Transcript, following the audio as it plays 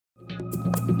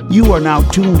You are now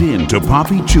tuned in to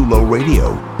Papi Chulo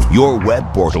Radio, your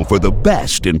web portal for the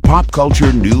best in pop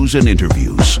culture news and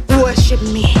interviews. Worship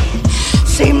me.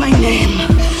 Say my name.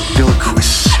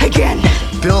 Bilquis. Again.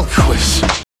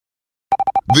 Bilquis.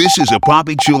 This is a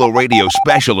Papi Chulo Radio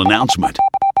special announcement.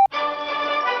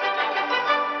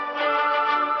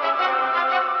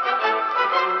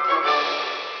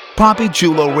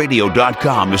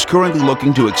 PapiChuloRadio.com is currently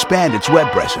looking to expand its web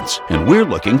presence, and we're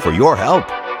looking for your help.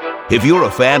 If you're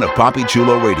a fan of Papi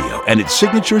Chulo Radio and its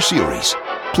signature series,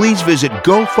 please visit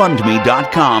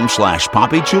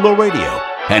GoFundMe.com/PapiChuloRadio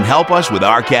and help us with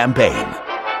our campaign.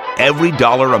 Every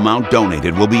dollar amount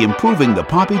donated will be improving the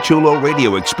Papi Chulo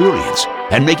Radio experience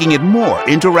and making it more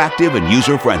interactive and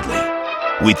user-friendly.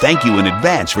 We thank you in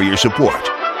advance for your support.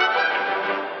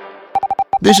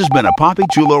 This has been a Papi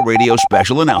Chulo Radio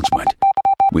special announcement.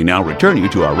 We now return you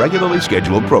to our regularly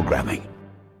scheduled programming.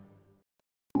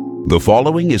 The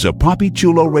following is a Papi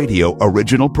Chulo Radio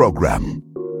original program.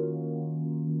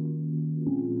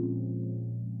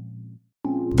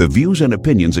 The views and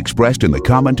opinions expressed in the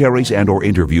commentaries and/or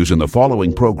interviews in the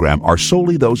following program are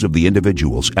solely those of the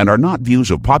individuals and are not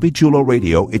views of Papi Chulo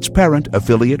Radio, its parent,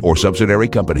 affiliate, or subsidiary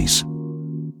companies.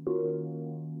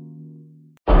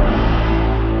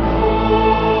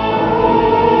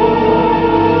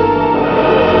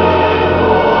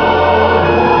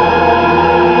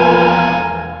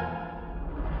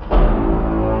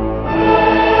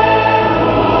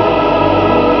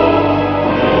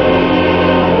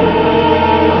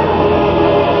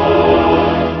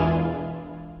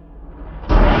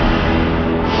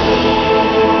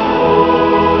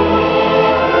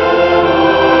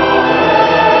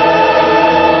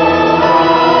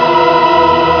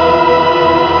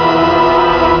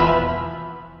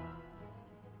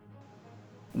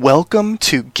 Welcome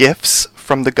to Gifts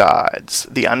from the Gods,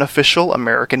 the unofficial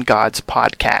American Gods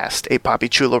podcast, a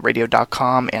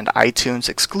PapiChuloRadio.com and iTunes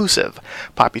exclusive.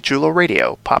 Papi Chulo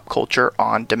Radio, pop culture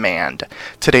on demand.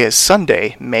 Today is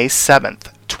Sunday, May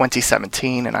 7th,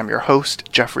 2017, and I'm your host,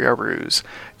 Jeffrey Aruz.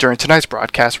 During tonight's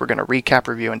broadcast, we're going to recap,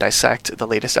 review, and dissect the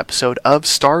latest episode of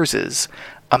Starz'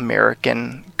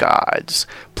 American Gods.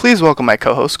 Please welcome my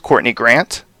co-host, Courtney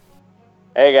Grant.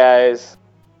 Hey, guys.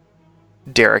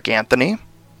 Derek Anthony.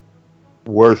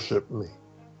 Worship me.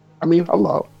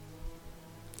 Hello.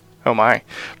 Oh my.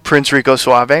 Prince Rico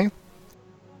Suave.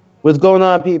 What's going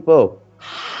on, people?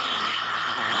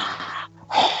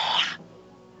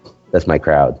 That's my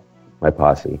crowd. My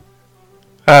posse.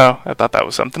 Oh, I thought that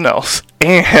was something else.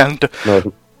 And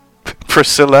No.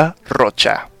 Priscilla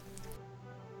Rocha.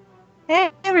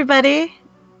 Hey, everybody.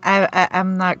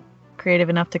 I'm not creative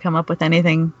enough to come up with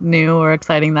anything new or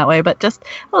exciting that way, but just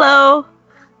hello.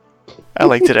 I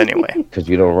liked it anyway. Because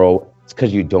you don't roll. It's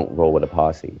because you don't roll with a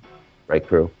posse, right,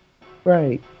 crew?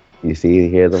 Right. You see, you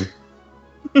hear them.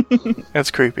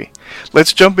 That's creepy.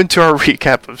 Let's jump into our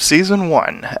recap of Season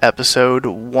 1, Episode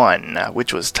 1,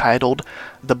 which was titled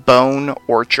The Bone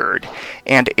Orchard,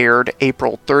 and aired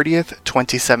April 30th,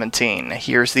 2017.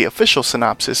 Here's the official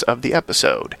synopsis of the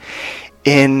episode.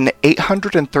 In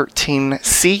 813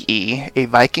 CE, a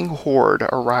Viking horde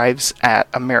arrives at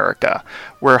America,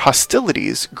 where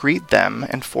hostilities greet them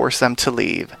and force them to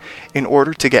leave. In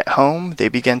order to get home, they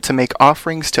begin to make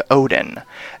offerings to Odin.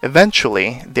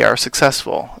 Eventually, they are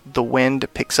successful. The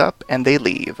wind picks up and they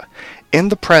leave. In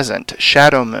the present,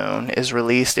 Shadow Moon is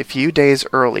released a few days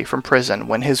early from prison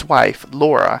when his wife,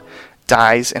 Laura,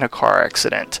 dies in a car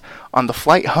accident. On the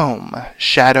flight home,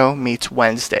 Shadow meets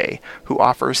Wednesday, who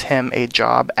offers him a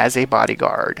job as a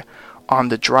bodyguard. On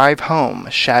the drive home,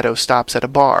 Shadow stops at a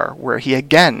bar, where he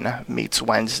again meets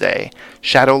Wednesday.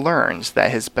 Shadow learns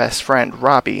that his best friend,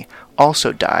 Robbie,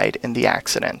 also died in the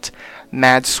accident.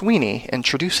 Mad Sweeney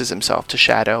introduces himself to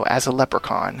Shadow as a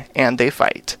leprechaun, and they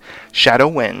fight. Shadow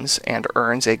wins and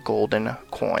earns a golden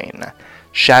coin.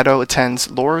 Shadow attends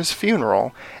Laura's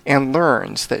funeral and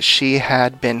learns that she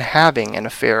had been having an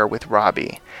affair with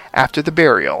Robbie. After the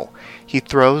burial, he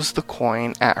throws the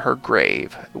coin at her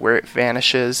grave, where it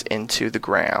vanishes into the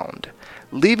ground.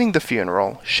 Leaving the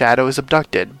funeral, Shadow is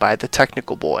abducted by the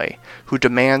Technical Boy, who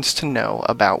demands to know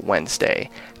about Wednesday.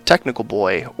 Technical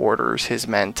Boy orders his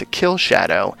men to kill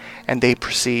Shadow, and they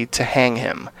proceed to hang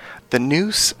him. The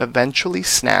noose eventually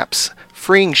snaps,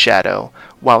 freeing Shadow,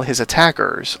 while his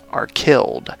attackers are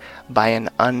killed by an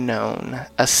unknown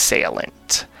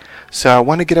assailant. So I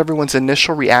want to get everyone's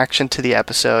initial reaction to the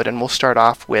episode, and we'll start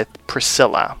off with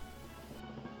Priscilla.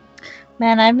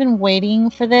 Man, I've been waiting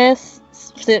for this.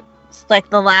 It's like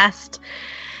the last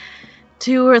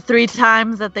 2 or 3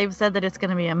 times that they've said that it's going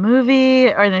to be a movie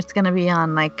or it's going to be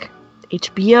on like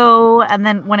HBO. And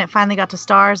then when it finally got to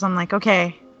Starz, I'm like,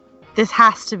 okay, this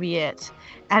has to be it.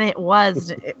 And it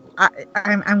was.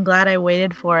 I'm glad I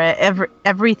waited for it.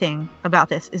 Everything about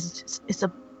this is just, it's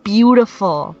a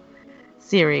beautiful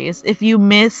series. If you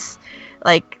miss,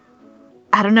 like,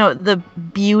 I don't know, the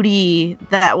beauty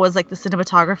that was like the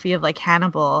cinematography of like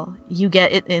Hannibal, you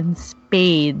get it in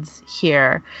spades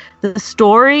here. The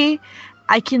story,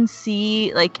 I can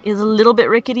see, like, is a little bit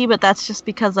rickety, but that's just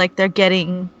because like they're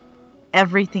getting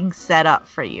everything set up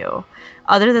for you.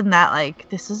 Other than that, like,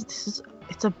 this is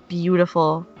it's a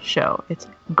beautiful show. It's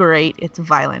great. It's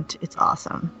violent. It's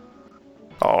awesome.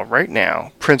 All right,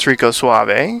 now, Prince Rico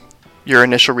Suave, your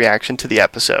initial reaction to the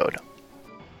episode.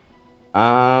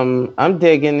 I'm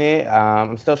digging it.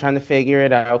 I'm still trying to figure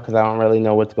it out because I don't really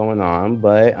know what's going on,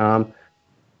 but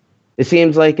it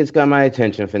seems like it's got my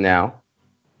attention for now.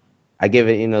 I give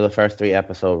it, the first 3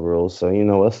 episode rules, so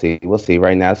we'll see. We'll see.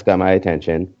 Right now, it's got my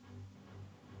attention.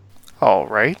 All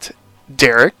right,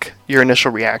 Derek, your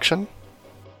initial reaction.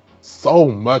 So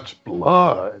much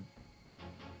blood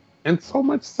and so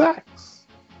much sex.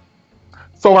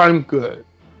 So I'm good.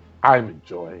 I'm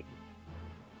enjoying.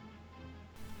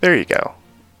 There you go.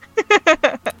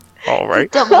 All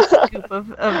right. Double scoop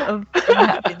of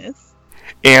happiness.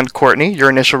 And Courtney, your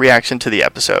initial reaction to the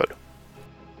episode.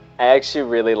 I actually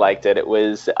really liked it. It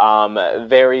was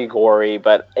very gory,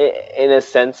 but in a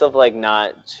sense of like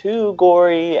not too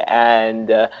gory, and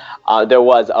there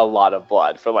was a lot of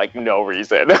blood for like no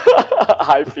reason.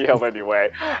 I feel anyway.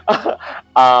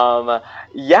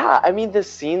 Yeah, I mean the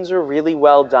scenes were really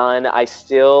well done. I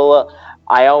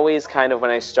always kind of,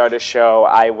 when I start a show,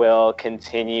 I will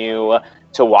continue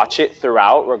to watch it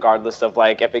throughout, regardless of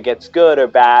like if it gets good or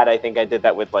bad. I think I did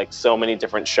that with like so many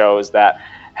different shows that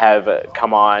have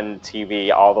come on TV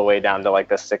all the way down to like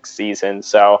the 6th season.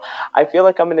 So I feel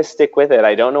like I'm going to stick with it.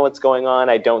 I don't know what's going on.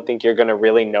 I don't think you're going to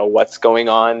really know what's going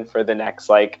on for the next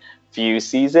like few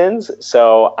seasons.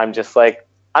 So I'm just like,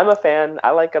 I'm a fan.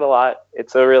 I like it a lot.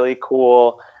 It's a really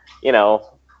cool,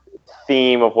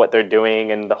 theme of what they're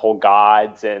doing and the whole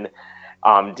gods and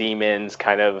demons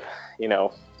kind of,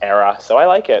 era. So I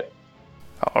like it.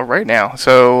 All right now.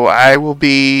 So I will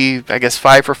be, I guess,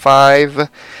 5 for 5.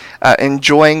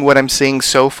 Enjoying what I'm seeing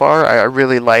so far. I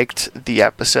really liked the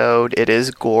episode. It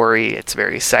is gory. It's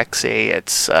very sexy.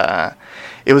 It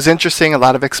was interesting. A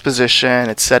lot of exposition.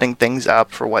 It's setting things up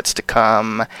for what's to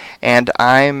come. And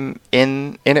I'm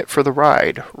in it for the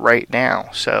ride right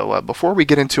now. So before we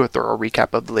get into a thorough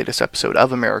recap of the latest episode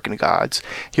of American Gods,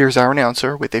 here's our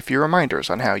announcer with a few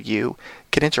reminders on how you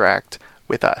can interact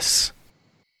with us.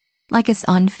 Like us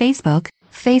on Facebook,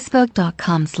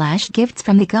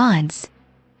 facebook.com/giftsfromthegods.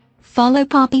 Follow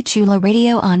Poppy Chulo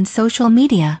Radio on social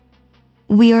media.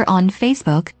 We are on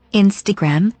Facebook,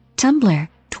 Instagram, Tumblr,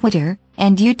 Twitter,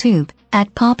 and YouTube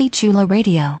at Poppy Chulo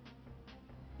Radio.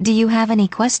 Do you have any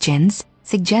questions,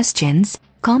 suggestions,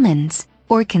 comments,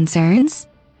 or concerns?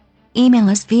 Email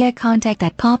us via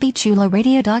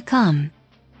contact@poppychuloradio.com.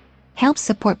 Help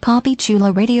support Poppy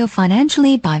Chulo Radio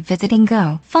financially by visiting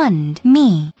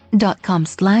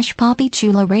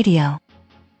gofundme.com/poppychuloradio.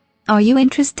 Are you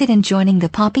interested in joining the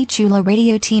Poppy Chulo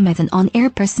Radio team as an on-air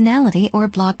personality or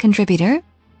blog contributor?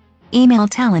 Email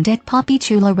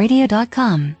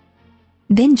talent@poppychuloradio.com.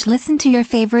 Binge listen to your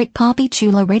favorite Poppy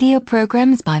Chulo Radio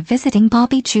programs by visiting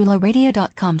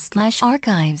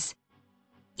poppychuloradio.com/archives.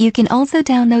 You can also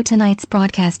download tonight's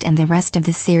broadcast and the rest of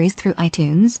the series through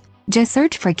iTunes. Just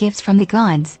search for Gifts from the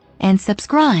Gods and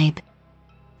subscribe.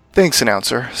 Thanks,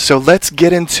 announcer. So let's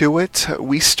get into it.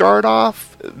 We start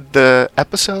off the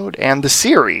episode and the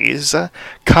series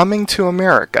coming to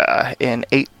America in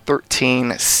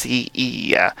 813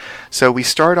 CE. So we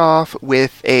start off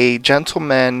with a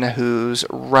gentleman who's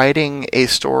writing a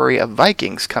story of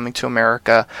Vikings coming to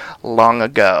America long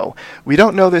ago. We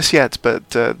don't know this yet,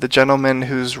 but the gentleman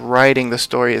who's writing the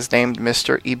story is named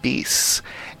Mr. Ibis.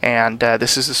 And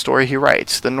this is the story he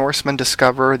writes. The Norsemen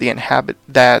discover the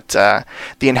inhabitants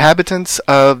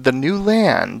of the new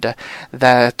land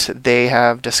that they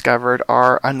have discovered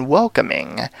are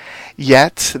unwelcoming,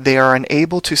 yet they are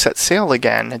unable to set sail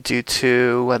again due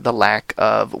to the lack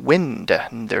of wind.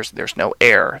 There's no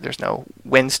air. There's no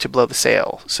winds to blow the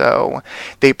sail. So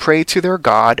they pray to their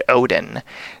god Odin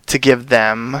to give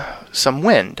them some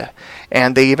wind.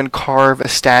 And they even carve a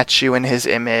statue in his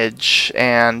image,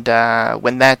 and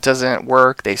when that doesn't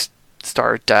work, they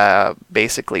start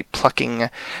basically plucking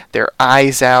their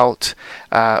eyes out,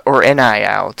 or an eye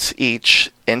out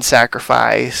each in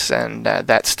sacrifice, and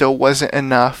that still wasn't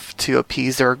enough to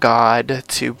appease their god,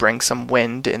 to bring some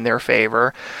wind in their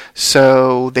favor.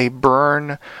 So they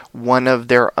burn one of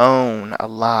their own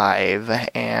alive,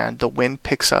 and the wind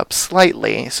picks up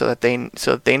slightly, so that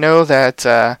they know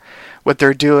that what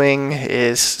they're doing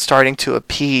is starting to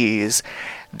appease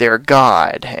their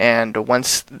god. And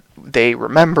once they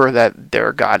remember that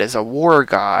their god is a war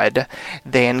god,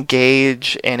 they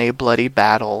engage in a bloody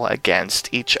battle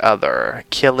against each other,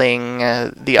 killing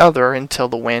the other until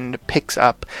the wind picks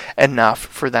up enough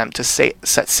for them to set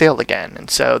sail again. And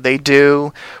so they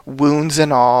do, wounds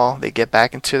and all. They get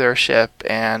back into their ship,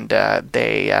 and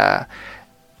they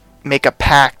make a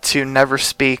pact to never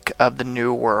speak of the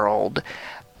New World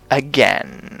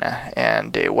again.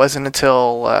 And it wasn't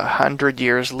until 100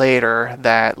 years later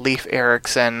that Leif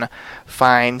Erikson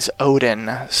finds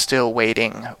Odin still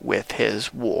waiting with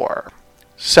his war.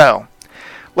 So,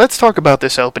 let's talk about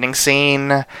this opening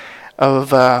scene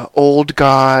of old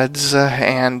gods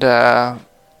and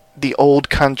the old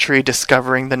country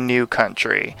discovering the new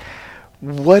country.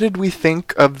 What did we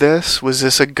think of this? Was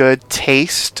this a good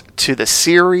taste to the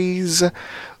series?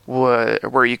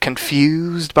 Were you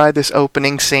confused by this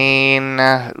opening scene?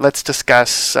 Let's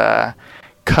discuss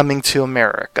Coming to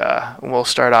America. We'll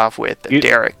start off with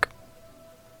Derek.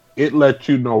 It let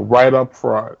you know right up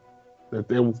front that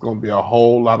there was going to be a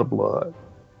whole lot of blood.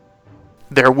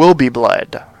 There will be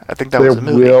blood. I think that was the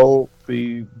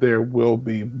movie. There will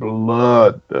be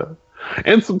blood.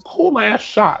 And some cool ass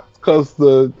shots, because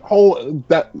the whole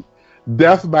that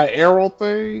death by arrow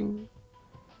thing,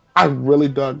 I really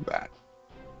dug that.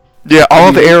 Yeah,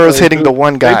 all the arrows hitting the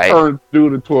one guy. They turned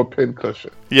dude into a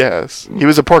pincushion. Yes, he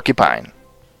was a porcupine.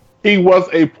 He was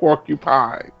a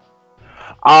porcupine.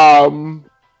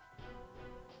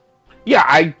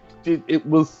 Yeah, it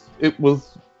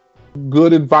was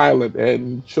good and violent,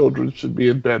 and children should be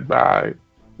in bed by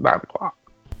 9 o'clock.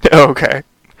 Okay.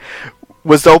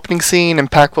 Was the opening scene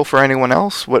impactful for anyone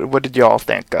else? What did y'all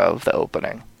think of the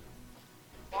opening?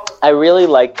 I really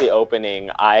liked the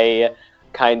opening. I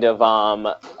kind of,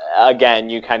 again,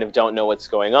 you kind of don't know what's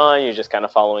going on. You're just kind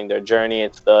of following their journey.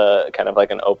 It's the kind of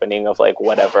like an opening of like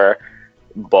whatever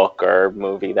book or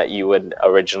movie that you would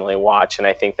originally watch. And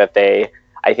I think they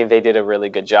did a really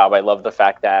good job. I love the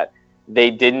fact that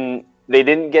they didn't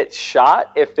get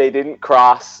shot if they didn't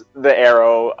cross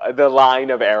the line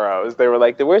of arrows. They were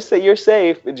like, you're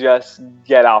safe, just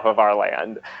get off of our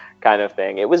land, kind of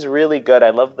thing. It was really good. I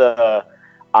love the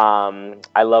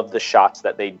shots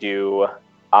that they do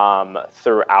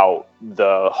throughout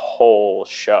the whole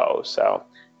show. So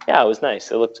yeah, it was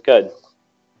nice. It looked good.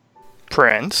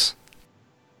 Prince?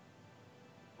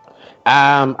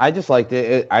 I just liked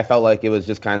it. I felt like it was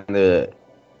just kind of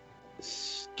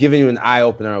giving you an eye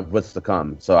opener of what's to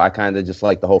come. So I kind of just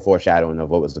liked the whole foreshadowing of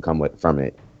what was to come from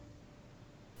it.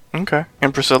 Okay.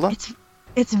 And Priscilla?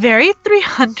 It's very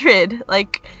 300.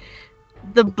 Like,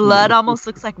 the blood almost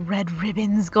looks like red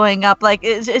ribbons going up. Like,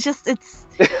 it's real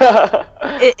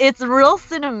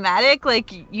cinematic.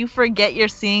 Like, you forget you're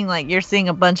seeing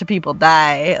a bunch of people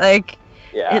die. Like,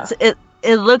 yeah.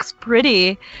 It looks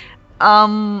pretty.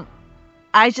 I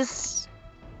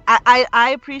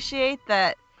appreciate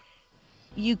that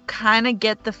you kind of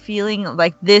get the feeling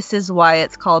like this is why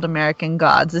it's called American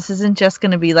Gods. This isn't just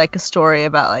going to be like a story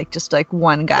about like just like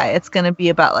one guy. It's going to be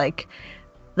about like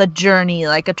the journey,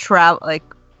 like a travel, like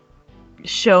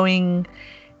showing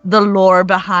the lore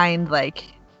behind like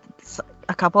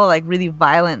a couple of like really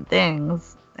violent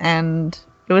things. And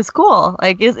it was cool.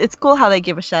 Like it's cool how they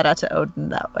give a shout out to Odin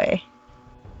that way.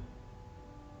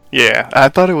 Yeah, I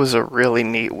thought it was a really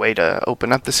neat way to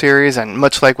open up the series, and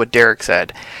much like what Derek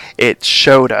said, it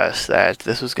showed us that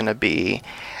this was going to be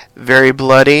very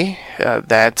bloody,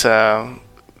 that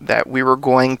we were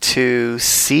going to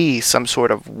see some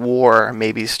sort of war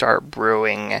maybe start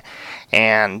brewing,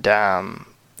 and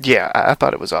yeah, I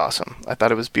thought it was awesome. I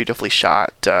thought it was beautifully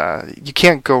shot. You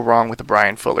can't go wrong with the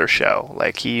Brian Fuller show.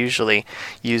 Like, he usually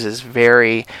uses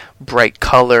very bright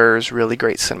colors, really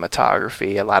great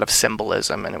cinematography, a lot of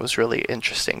symbolism, and it was really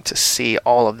interesting to see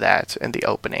all of that in the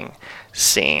opening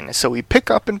scene. So we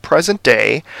pick up in present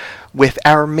day with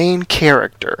our main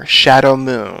character, Shadow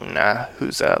Moon,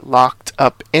 who's locked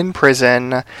up in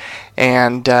prison,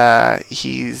 and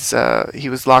he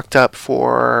was locked up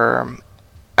for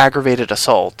aggravated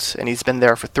assault, and he's been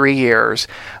there for 3 years,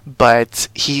 but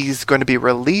he's going to be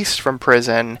released from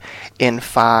prison in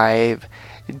 5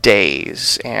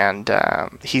 days, and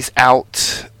he's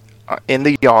out in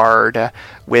the yard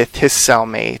with his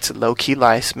cellmate, Loki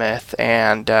Lysmith,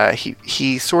 and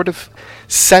he sort of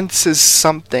senses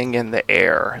something in the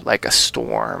air, like a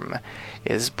storm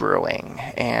is brewing,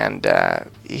 and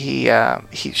he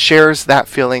shares that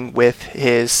feeling with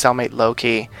his cellmate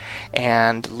Loki,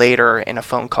 and later in a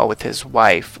phone call with his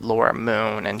wife Laura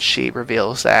Moon, and she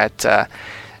reveals that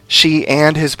she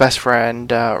and his best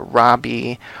friend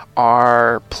Robbie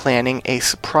are planning a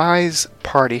surprise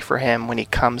party for him when he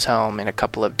comes home in a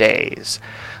couple of days.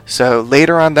 So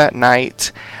later on that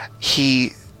night,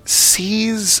 he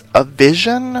sees a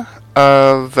vision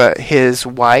of his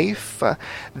wife.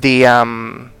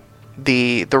 The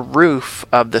roof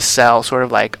of the cell sort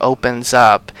of like opens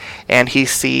up, and he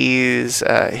sees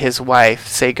his wife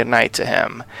say goodnight to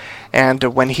him. And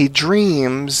when he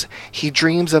dreams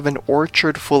of an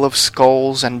orchard full of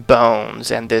skulls and bones,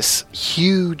 and this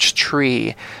huge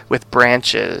tree with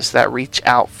branches that reach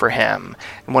out for him.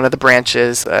 And one of the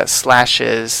branches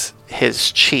slashes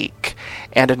his cheek,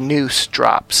 and a noose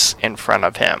drops in front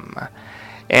of him.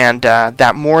 And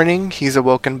that morning, he's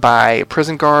awoken by a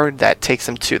prison guard that takes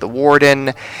him to the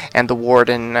warden, and the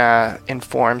warden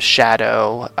informs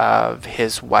Shadow of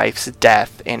his wife's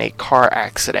death in a car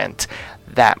accident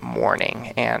that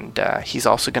morning. And he's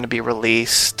also going to be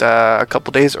released a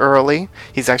couple days early.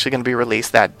 He's actually going to be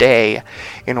released that day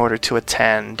in order to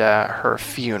attend her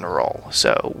funeral.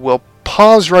 So we'll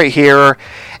pause right here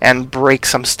and break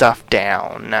some stuff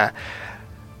down.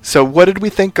 So what did we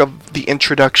think of the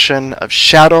introduction of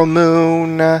Shadow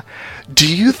Moon?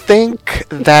 Do you think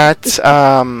that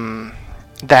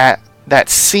that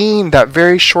scene, that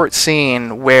very short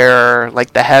scene where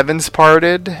like the heavens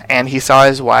parted and he saw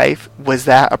his wife, was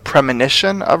that a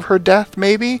premonition of her death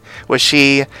maybe? Was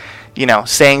she,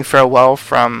 saying farewell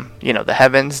from, the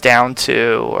heavens down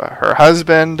to her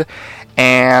husband?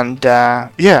 And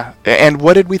and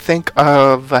what did we think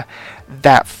of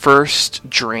that first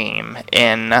dream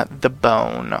in the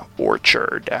Bone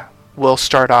Orchard? We'll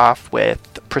start off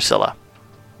with Priscilla.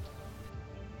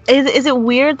 Is it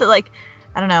weird that, like,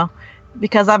 I don't know,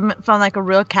 because I'm from like a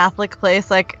real Catholic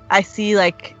place, like I see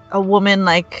like a woman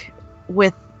like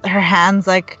with her hands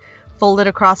like folded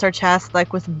across her chest,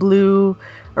 like with blue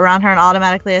around her, and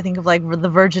automatically I think of like the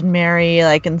Virgin Mary,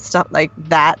 like, and stuff like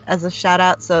that as a shout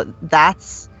out. So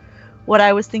that's what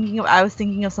I was thinking of. I was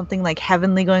thinking of something like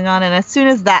heavenly going on, and as soon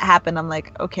as that happened, I'm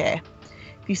like, okay,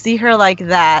 if you see her like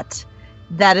that,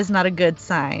 that is not a good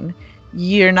sign.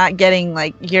 You're not getting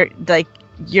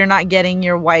you're not getting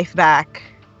your wife back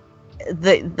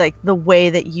the way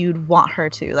that you'd want her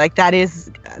to. Like that is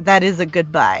a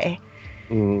goodbye.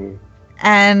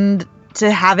 And to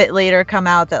have it later come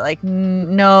out that like,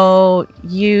 no,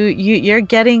 you're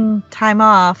getting time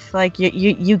off, like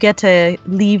you get to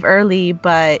leave early,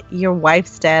 but your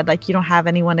wife's dead, like you don't have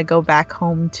anyone to go back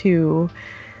home to.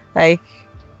 Like,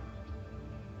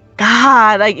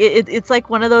 God, like it's like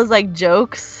one of those like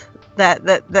jokes that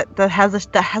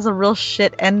has a real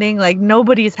shit ending. Like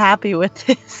nobody's happy with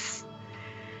this.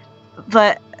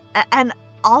 But and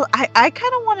all I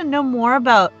kind of want to know more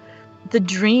about the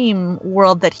dream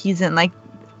world that he's in. Like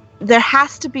there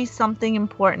has to be something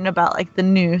important about like the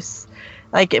noose.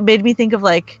 Like it made me think of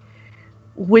like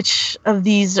which of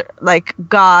these like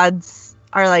gods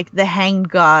are like the hanged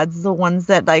gods, the ones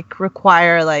that like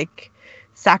require like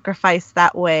sacrifice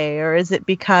that way, or is it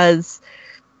because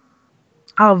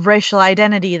of racial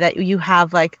identity that you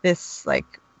have like this like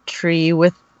tree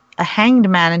with a hanged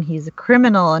man and he's a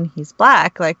criminal and he's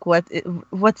black? Like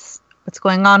what's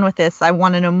going on with this? I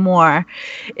want to know more.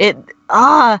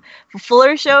 For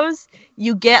Fuller shows,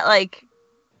 you get like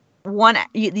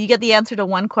you get the answer to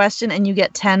one question and you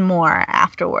get 10 more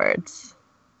afterwards.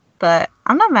 But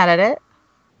I'm not mad at it.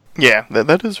 Yeah,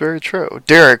 that is very true.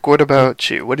 Derek, what about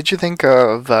you? What did you think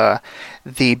of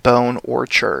the Bone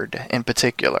Orchard in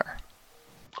particular?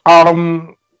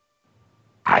 I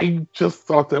just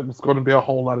thought that was going to be a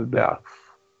whole lot of death.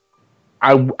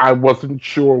 I wasn't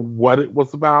sure what it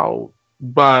was about,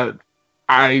 but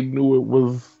I knew it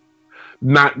was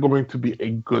not going to be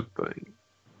a good thing.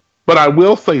 But I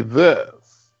will say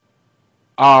this.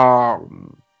 I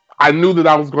knew that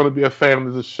I was going to be a fan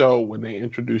of the show when they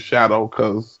introduced Shadow,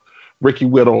 because Ricky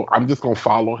Whittle, I'm just going to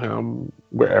follow him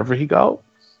wherever he goes.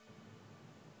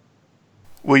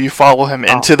 Will you follow him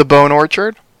into the Bone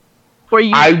Orchard?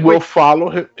 I will follow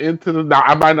him into the... Now,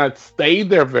 I might not stay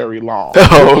there very long.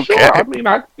 Oh, okay. Sure. I mean,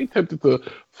 I'd be tempted to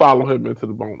follow him into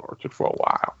the Bone Orchard for a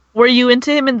while. Were you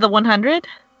into him in the 100?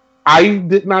 I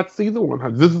did not see the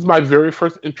 100. This is my very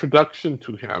first introduction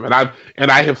to him, and I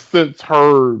have since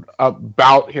heard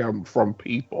about him from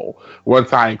people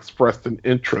once I expressed an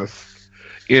interest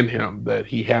in him that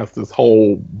he has this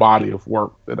whole body of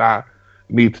work that I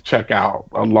need to check out,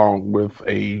 along with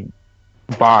a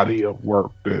body of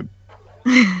work that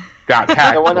got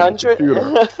hacked. The 100.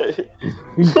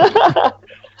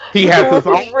 He has his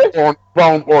own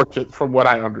bone orchard, from what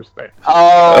I understand.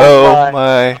 Oh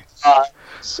my.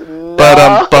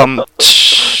 No. Bum.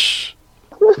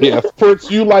 Yes, Prince,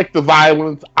 you like the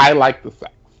violence. I like the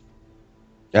sex.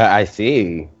 I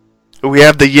see. We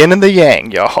have the yin and the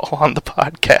yang, y'all, on the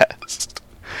podcast.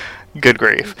 Good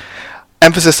grief.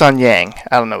 Emphasis on yang.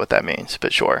 I don't know what that means,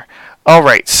 but sure. All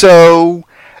right, so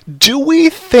do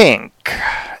we think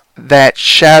that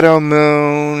Shadow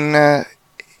Moon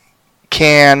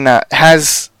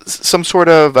has some sort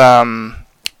of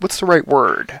what's the right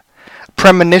word?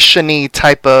 Premonition-y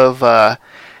type of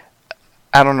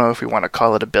I don't know if we want to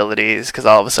call it abilities, because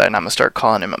all of a sudden I'm going to start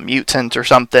calling him a mutant or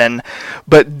something.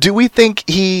 But do we think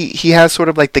he has sort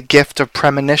of like the gift of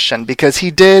premonition? Because he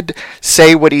did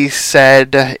say what he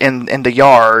said in the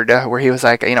yard, where he was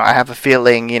like, I have a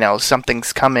feeling,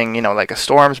 something's coming, like a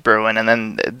storm's brewing. And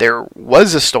then there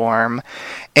was a storm.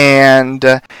 And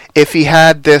if he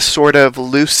had this sort of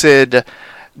lucid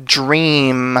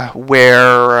dream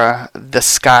where the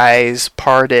skies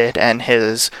parted and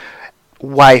his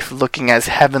wife, looking as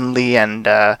heavenly and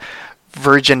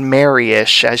Virgin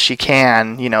Mary-ish as she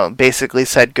can, basically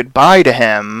said goodbye to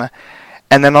him,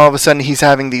 and then all of a sudden he's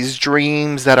having these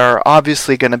dreams that are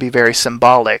obviously going to be very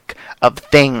symbolic of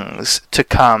things to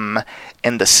come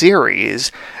in the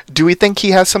series. Do we think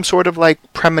he has some sort of like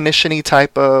premonition-y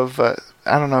type of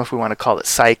I don't know if we want to call it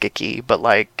psychic-y, but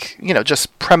like,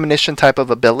 just premonition type of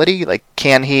ability? Like,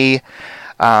 can he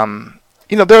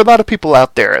there are a lot of people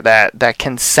out there that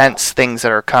can sense things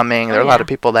that are coming. There are a lot of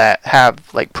people that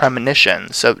have like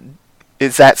premonition. So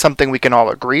is that something we can all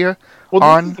agree on?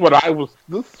 This is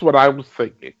what I was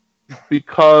thinking.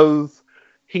 Because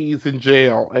he's in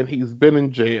jail and he's been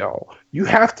in jail, you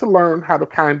have to learn how to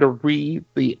kind of read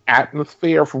the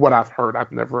atmosphere. From what I've heard,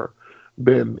 I've never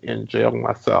been in jail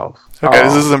myself. Okay,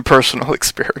 this isn't personal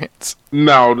experience.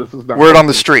 No, this is not. Word on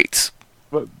the streets.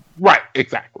 But, right,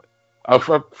 exactly.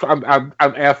 I'm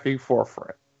asking for a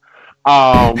friend.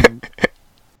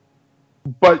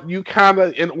 But you kind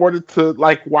of, in order to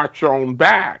like watch your own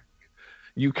back,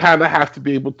 you kind of have to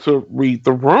be able to read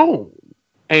the room.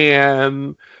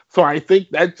 And so I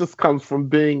think that just comes from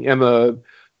being in a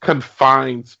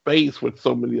confined space with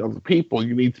so many other people.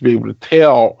 You need to be able to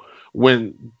tell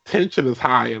when tension is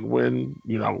high and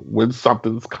when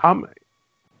something's coming.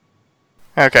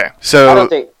 Okay, so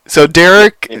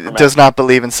Derek does not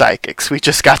believe in psychics. We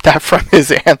just got that from his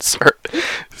answer.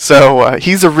 So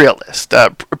he's a realist.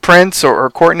 Prince or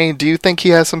Courtney, do you think he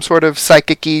has some sort of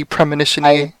psychic-y,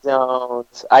 premonition-y?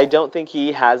 I don't think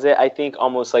he has it. I think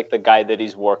almost like the guy that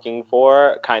he's working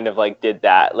for kind of like did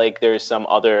that. Like there's some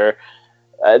other,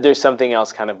 there's something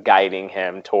else kind of guiding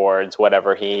him towards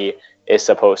whatever he is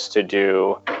supposed to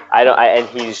do. And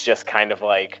he's just kind of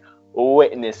like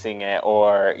witnessing it,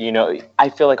 or I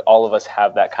feel like all of us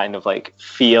have that kind of like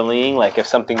feeling, like if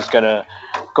something's gonna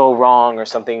go wrong or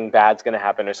something bad's gonna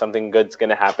happen or something good's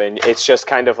gonna happen, it's just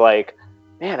kind of like,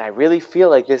 man, I really feel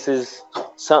like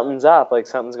something's up, like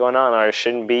something's going on, or I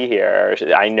shouldn't be here,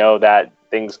 or I know that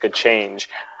things could change.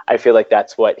 I feel like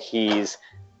that's what he's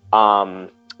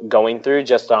going through,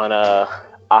 just on a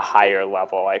higher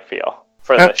level, I feel,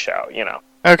 for the show,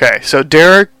 Okay, so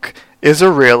Derek is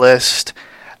a realist.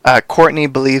 Courtney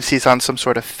believes he's on some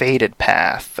sort of fated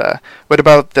path. What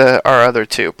about our other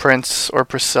two, Prince or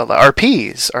Priscilla? Our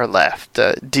P's are left.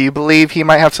 Do you believe he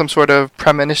might have some sort of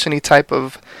premonition-y type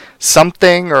of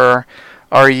something, or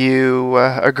are you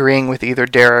agreeing with either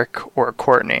Derek or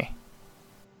Courtney?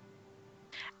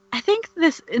 I think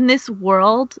in this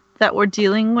world that we're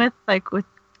dealing with, like with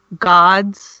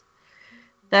gods,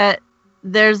 that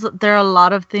there are a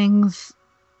lot of things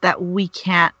that we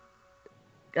can't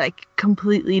like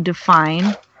completely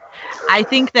define. I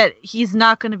think that he's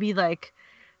not going to be like,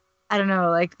 I don't know,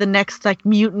 like the next like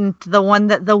mutant, the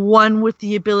one with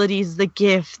the abilities, the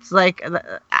gifts. Like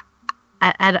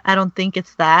I don't think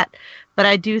it's that, but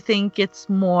I do think it's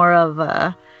more of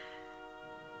a.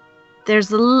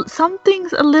 There's something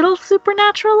a little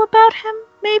supernatural about him,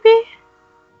 maybe.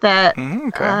 That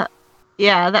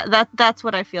that's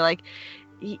what I feel like.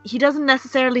 He doesn't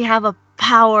necessarily have a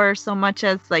power so much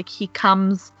as like he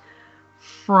comes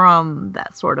from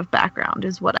that sort of background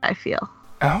is what I feel.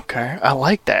 Okay, I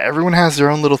like that. Everyone has their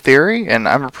own little theory, and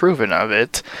I'm approving of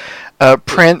it.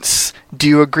 Prince, do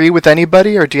you agree with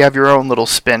anybody, or do you have your own little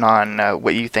spin on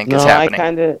what you think is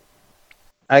happening?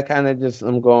 I kind of just,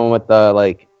 I'm going with the,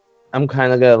 like, I'm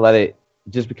kind of going to let it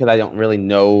just because I don't really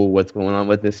know what's going on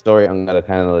with this story, I'm gonna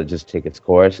kind of just take its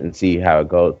course and see how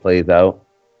it plays out.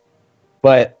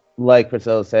 But like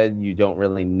Priscilla said, you don't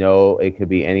really know. It could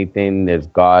be anything. There's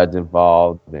gods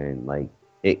involved, and like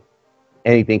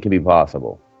anything could be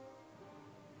possible.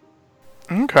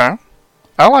 Okay.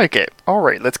 I like it.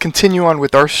 Alright, let's continue on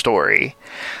with our story.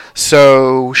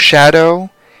 So, Shadow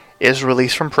is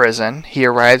released from prison. He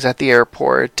arrives at the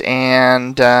airport,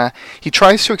 and he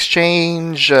tries to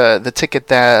exchange the ticket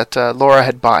that Laura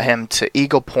had bought him to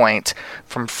Eagle Point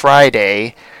from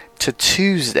Friday to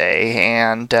Tuesday,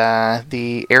 and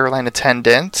the airline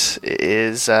attendant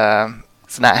is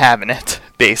not having it,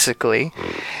 basically.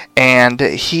 And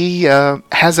he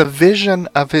has a vision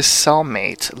of his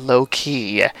cellmate,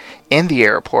 Low-Key, in the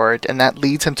airport, and that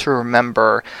leads him to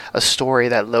remember a story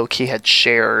that Low-Key had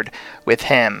shared with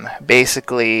him,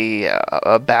 basically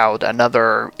about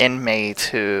another inmate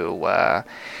who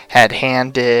had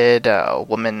handed a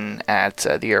woman at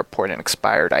the airport an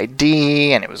expired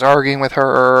ID, and he was arguing with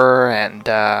her,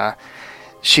 and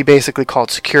she basically called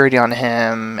security on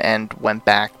him and went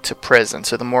back to prison.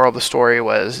 So the moral of the story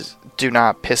was, do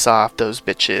not piss off those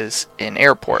bitches in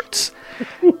airports.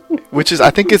 Which is,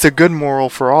 I think, is a good moral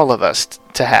for all of us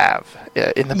to have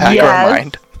in the back of our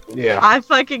mind. Yeah. I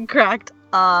fucking cracked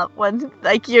up when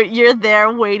like you're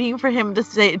there waiting for him to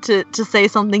say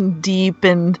something deep,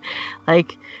 and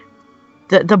like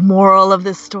the moral of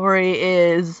this story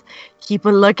is keep a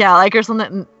lookout, like, or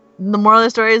something. The moral of the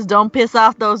story is don't piss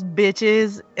off those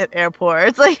bitches at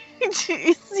airports. Like,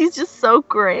 he's just so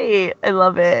great. I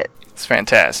love it. It's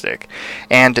fantastic.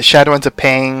 And Shadow ends up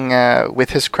paying with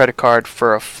his credit card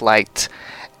for a flight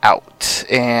out,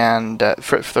 and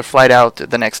for the flight out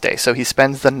the next day. So he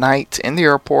spends the night in the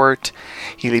airport.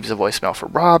 He leaves a voicemail for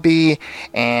Robbie,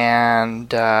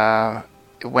 and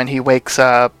when he wakes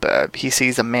up, he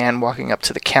sees a man walking up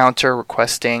to the counter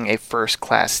requesting a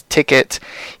first-class ticket.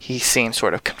 He seems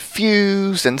sort of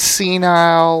confused and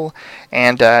senile,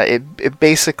 and it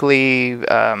basically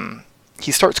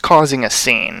he starts causing a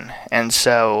scene. And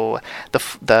so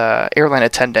the airline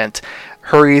attendant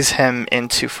hurries him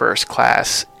into first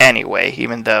class anyway,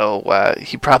 even though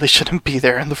he probably shouldn't be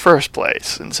there in the first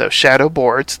place. And so Shadow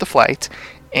boards the flight,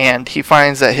 and he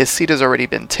finds that his seat has already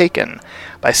been taken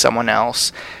by someone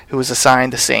else who was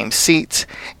assigned the same seat,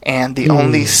 and the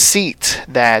only seat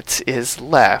that is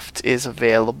left is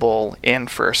available in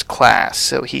first class.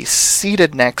 So he's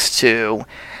seated next to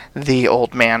the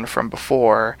old man from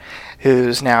before,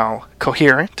 who's now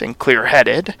coherent and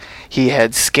clear-headed. He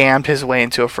had scammed his way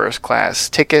into a first-class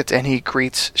ticket, and he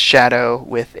greets Shadow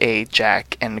with a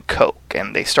Jack and Coke.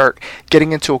 And they start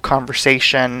getting into a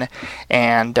conversation,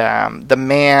 and the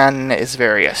man is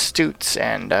very astute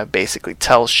and basically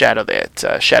tells Shadow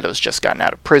that Shadow's just gotten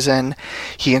out of prison.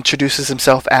 He introduces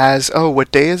himself as, oh,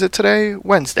 what day is it today?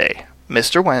 Wednesday.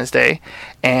 Mr. Wednesday,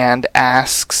 and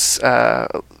asks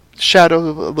Shadow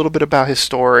a little bit about his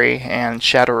story, and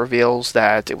Shadow reveals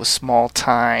that it was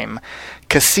small-time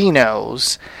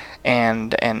casinos,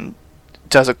 and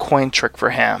does a coin trick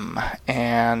for him.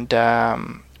 And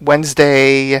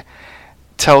Wednesday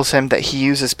tells him that he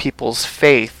uses people's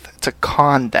faith to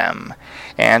con them,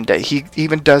 and he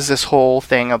even does this whole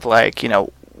thing of like, you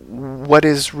know, what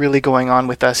is really going on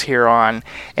with us here on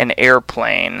an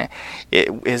airplane?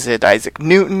 Is it Isaac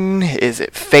Newton? Is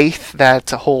it faith that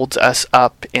holds us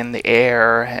up in the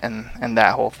air, and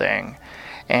that whole thing?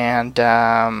 And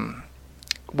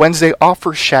Wednesday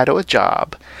offers Shadow a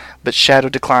job, but Shadow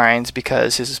declines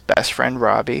because his best friend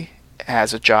Robbie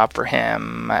has a job for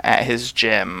him at his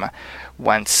gym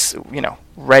once, you know,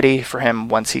 ready for him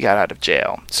once he got out of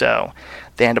jail. So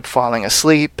they end up falling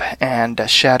asleep, and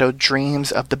Shadow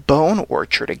dreams of the Bone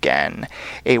Orchard again.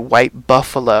 A white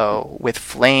buffalo with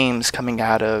flames coming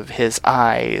out of his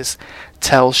eyes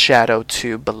tells Shadow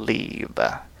to believe.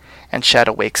 And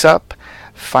Shadow wakes up,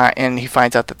 and he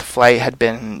finds out that the flight had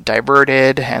been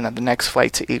diverted, and that the next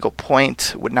flight to Eagle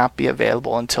Point would not be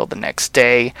available until the next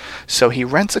day. So he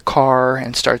rents a car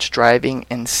and starts driving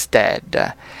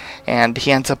instead. And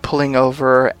he ends up pulling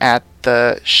over at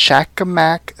the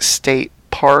Shakamak State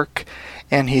Park,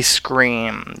 and he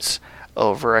screams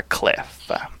over a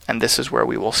cliff. And this is where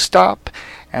we will stop,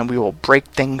 and we will break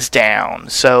things down.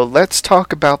 So let's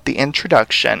talk about the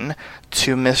introduction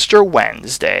to Mr.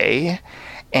 Wednesday,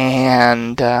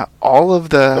 and all of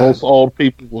the... Those old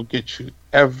people will get you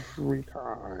every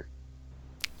time.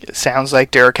 It sounds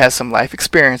like Derek has some life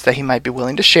experience that he might be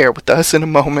willing to share with us in a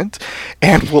moment.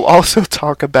 And we'll also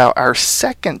talk about our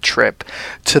second trip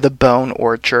to the Bone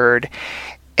Orchard.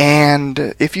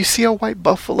 And if you see a white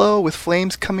buffalo with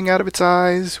flames coming out of its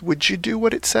eyes, would you do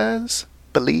what it says?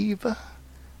 Believe?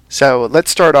 So let's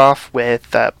start off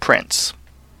with Prince.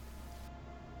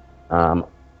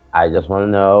 I just want to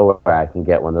know where I can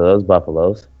get one of those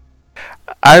buffaloes.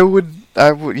 I would,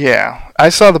 yeah. I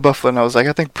saw the buffalo and I was like,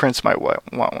 I think Prince might want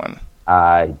one.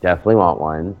 I definitely want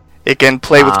one. It can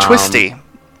play with Twisty.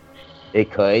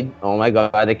 It could. Oh my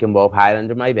god, it can both hide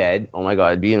under my bed. Oh my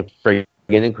god, it'd be friggin'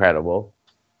 incredible.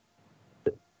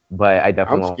 But I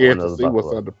definitely want one of those buffaloes. I'm scared to see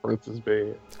what's under Prince's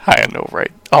bed. I know,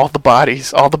 right? All the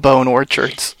bodies, all the bone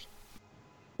orchards.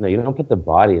 No, you don't put the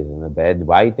bodies in the bed.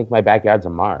 Why do you think my backyard's a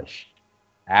marsh?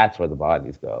 That's where the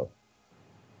bodies go.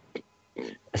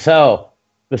 So,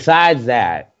 besides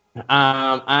that,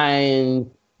 I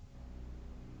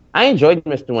enjoyed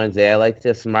Mr. Wednesday. I liked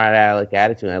his smart aleck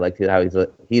attitude. I liked how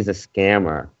he's a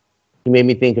scammer. He made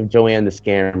me think of Joanne the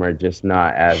Scammer, just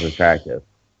not as attractive.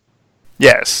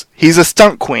 Yes, he's a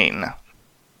stunt queen.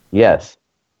 Yes,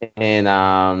 and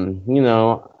I'm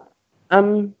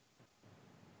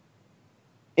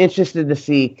interested to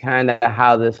see kind of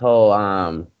how this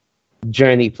whole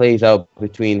journey plays out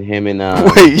between him and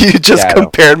Wait, you just Shadow.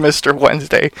 compared Mr.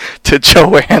 Wednesday to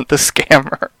Joanne the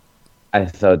Scammer. I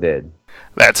so did.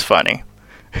 That's funny.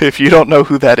 If you don't know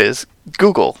who that is,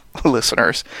 Google,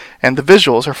 listeners, and the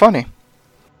visuals are funny.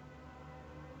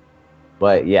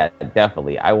 But yeah,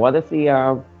 definitely. I want to see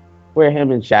where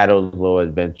him and Shadow's little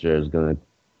adventure is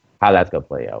how that's gonna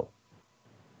play out.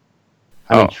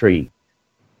 I'm intrigued.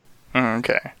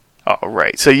 Okay. All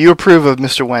right. So you approve of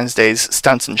Mr. Wednesday's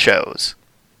stunts and shows?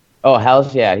 Oh, hell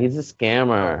yeah. He's a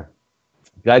scammer.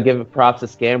 Gotta give it props to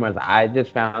scammers. I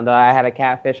just found out I had a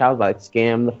catfish. I was like,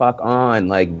 scam the fuck on.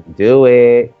 Like, do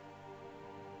it.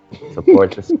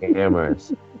 Support the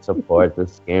scammers. Support the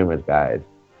scammers, guys.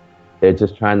 They're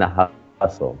just trying to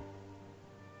hustle.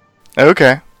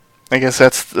 Okay. I guess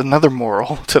that's another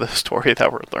moral to the story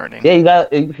that we're learning. Yeah,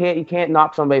 you can't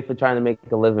knock somebody for trying to make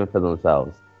a living for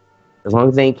themselves. As long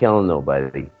as they ain't killing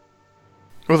nobody.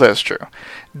 Well, that's true.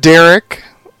 Derek,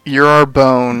 you're our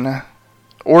bone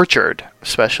orchard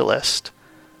specialist.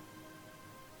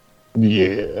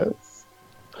 Yes.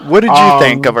 What did you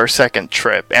think of our second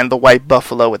trip and the white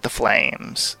buffalo with the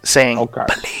flames saying,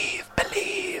 believe,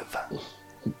 believe?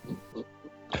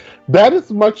 That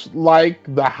is much like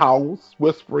the house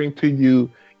whispering to you,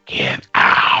 get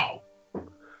out.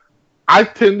 I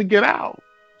tend to get out.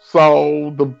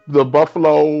 So the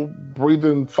buffalo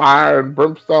breathing fire and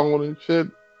brimstone and shit.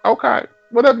 Okay,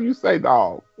 whatever you say,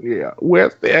 dog. Yeah,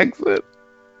 where's the exit?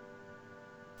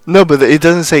 No, but it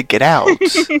doesn't say get out.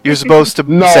 You're supposed to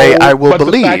say, I will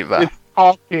believe. The fact it's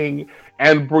talking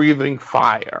and breathing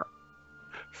fire.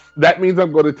 That means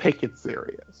I'm going to take it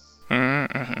serious.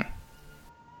 Mm-hmm.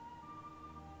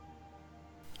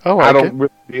 Oh, I don't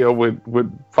really deal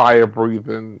with fire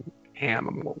breathing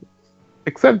animals,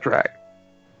 except dragons.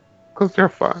 Because they're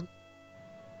fun.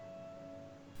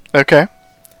 Okay.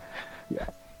 Yeah.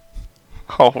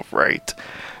 All right.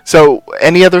 So,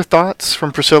 any other thoughts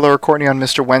from Priscilla or Courtney on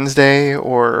Mr. Wednesday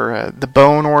or the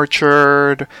Bone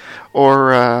Orchard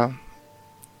or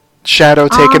Shadow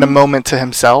taking a moment to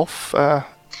himself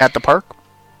at the park?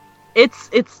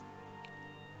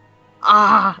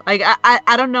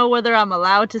 I don't know whether I'm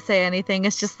allowed to say anything.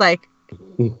 It's just like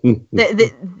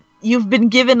you've been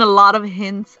given a lot of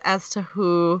hints as to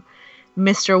who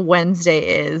Mr. Wednesday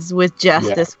is with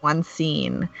just this one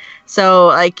scene. So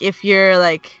like if you're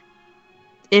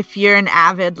an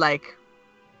avid like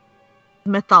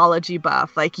mythology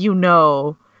buff, like you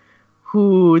know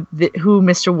who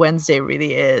Mr. Wednesday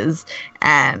really is,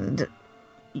 and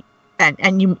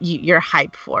you're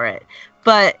hyped for it.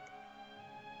 But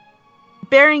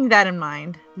bearing that in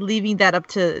mind, leaving that up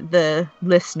to the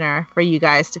listener for you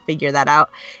guys to figure that out,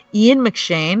 Ian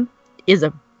McShane is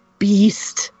a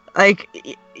beast. Like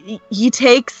he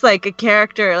takes like a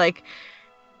character like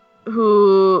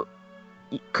who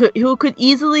could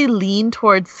easily lean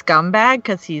towards scumbag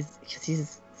because he's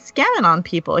scamming on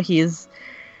people. He's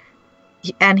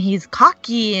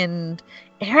cocky and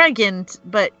arrogant,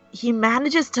 but he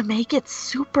manages to make it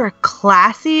super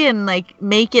classy and like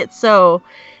make it so,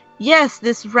 yes,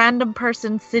 this random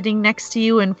person sitting next to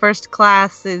you in first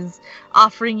class is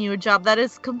offering you a job that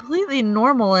is completely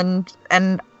normal, and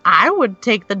I would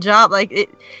take the job. Like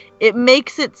it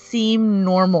makes it seem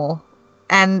normal,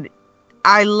 and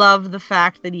I love the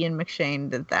fact that Ian McShane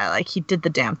did that. Like he did the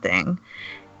damn thing.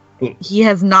 He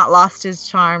has not lost his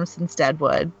charm since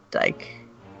Deadwood. Like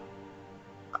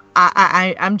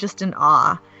I'm just in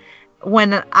awe.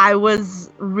 When I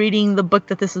was reading the book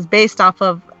that this was based off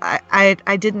of,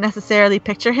 I didn't necessarily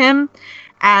picture him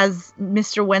as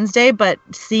Mr. Wednesday, but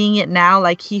seeing it now,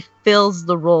 like he fills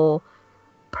the role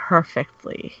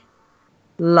perfectly.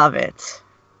 Love it.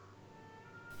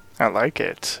 I like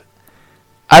it.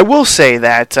 I will say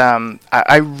that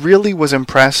I really was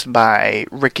impressed by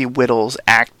Ricky Whittle's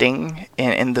acting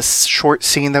in the short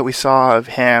scene that we saw of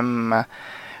him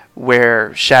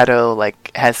where Shadow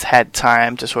like has had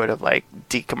time to sort of like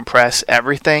decompress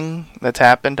everything that's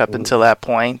happened up until that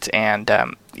point, and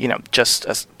just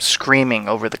screaming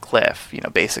over the cliff,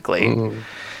 basically.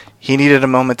 He needed a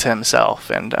moment to himself,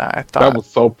 and I thought that was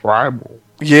so primal.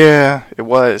 Yeah, it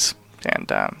was,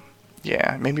 and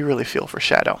it made me really feel for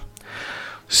Shadow.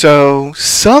 So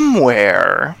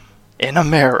somewhere in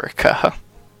America,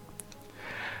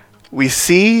 we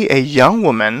see a young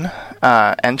woman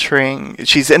entering.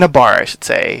 She's in a bar, I should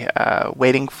say,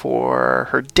 waiting for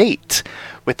her date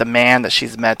with a man that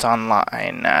she's met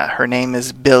online. Her name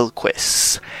is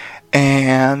Bilquis,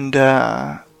 and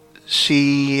they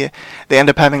end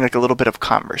up having like a little bit of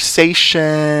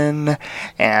conversation,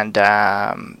 and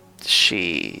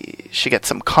she gets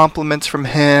some compliments from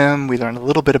him. We learn a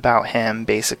little bit about him.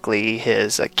 Basically,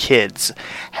 his kids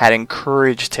had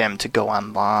encouraged him to go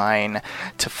online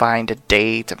to find a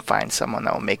date and find someone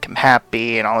that will make him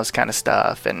happy and all this kind of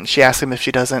stuff. And she asks him if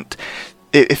he doesn't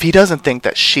think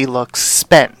that she looks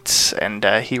spent, and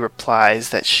he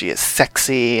replies that she is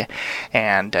sexy,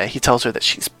 and he tells her that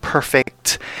she's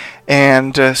perfect,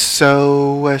 and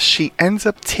so she ends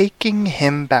up taking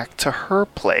him back to her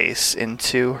place,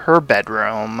 into her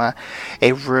bedroom,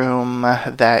 a room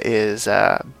that is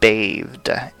bathed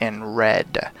in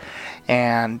red.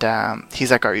 And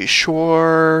he's like, "Are you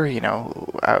sure?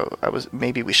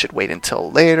 Maybe we should wait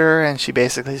until later." And she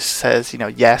basically says,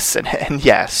 yes and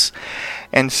yes.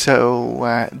 And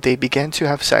so they begin to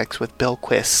have sex with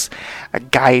Bilquis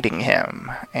guiding him.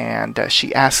 And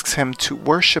she asks him to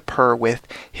worship her with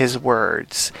his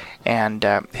words and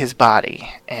his body,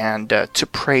 and to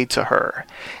pray to her.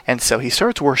 And so he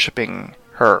starts worshiping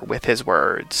her with his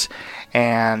words.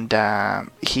 And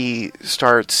he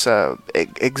starts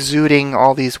exuding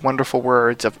all these wonderful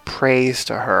words of praise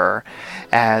to her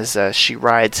as she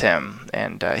rides him.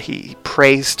 And he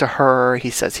prays to her. He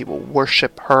says he will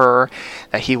worship her,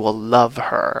 that he will love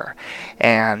her.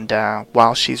 And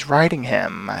while she's riding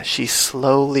him, she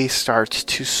slowly starts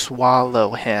to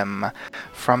swallow him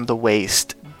from the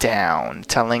waist down,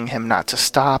 telling him not to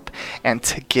stop and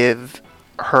to give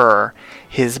her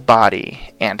his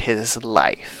body and his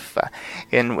life,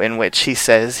 in which he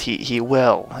says he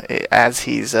will, as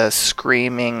he's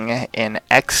screaming in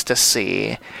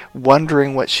ecstasy,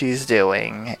 wondering what she's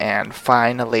doing, and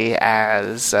finally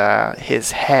as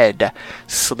his head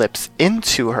slips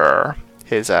into her,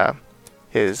 the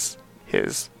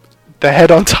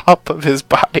head on top of his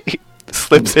body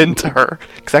slips into her,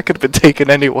 because that could have been taken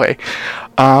anyway.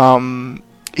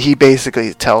 He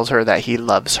basically tells her that he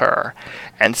loves her.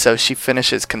 And so she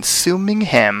finishes consuming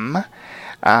him,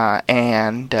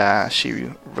 and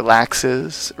she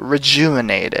relaxes,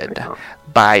 rejuvenated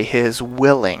by his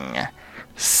willing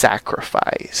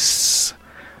sacrifice.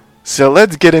 So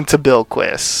let's get into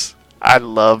Bilquis. I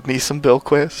love me some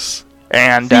Bilquis.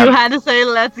 And you had to say,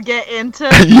 let's get into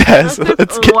yes,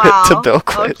 let's get into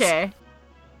Bilquis. Okay.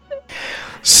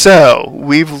 So,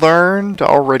 we've learned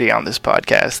already on this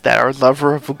podcast that our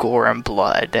lover of gore and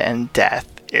blood and death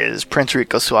is Prince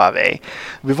Rico Suave.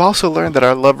 We've also learned that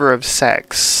our lover of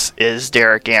sex is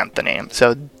Derek Anthony.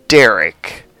 So,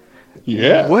 Derek,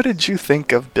 what did you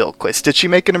think of Bilquis? Did she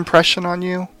make an impression on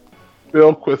you?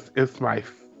 Bilquis is my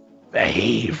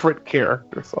favorite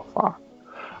character so far.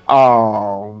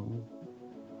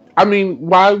 I mean,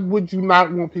 why would you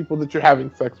not want people that you're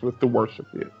having sex with to worship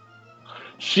you?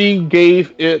 She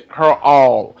gave it her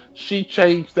all. She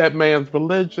changed that man's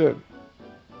religion.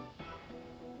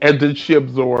 And then she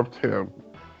absorbed him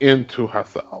into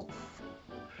herself.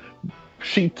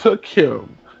 She took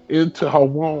him into her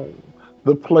womb,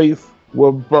 the place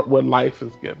where life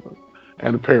is given.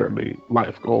 And apparently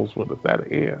life goes with us at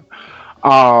the end.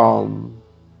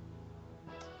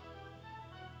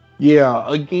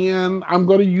 Again, I'm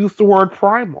going to use the word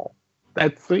primal.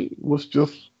 That scene was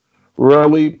just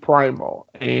really primal,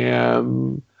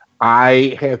 and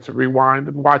I had to rewind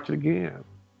and watch it again.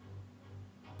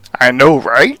 I know,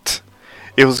 right?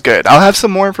 It was good. I'll have some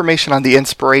more information on the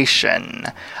inspiration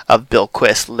of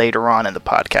Bilquis later on in the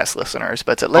podcast, listeners.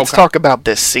 But let's talk about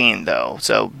this scene, though.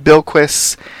 So,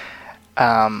 Bilquis,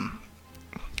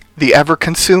 the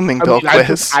ever-consuming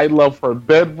Bilquis. I love her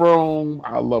bedroom.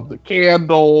 I love the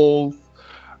candles.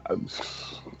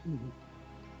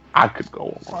 I could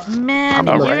go on. Man,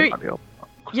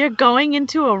 you're going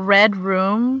into a red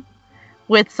room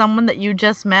with someone that you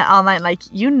just met online. Like,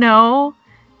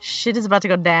 shit is about to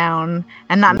go down,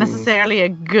 and not necessarily a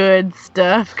good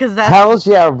stuff, because that's Hells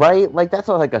yeah, right? Like, that's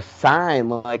like a sign.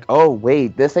 Like, oh,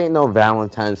 wait, this ain't no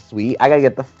Valentine's suite. I gotta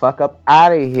get the fuck up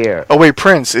out of here. Oh wait,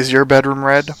 Prince, is your bedroom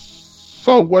red?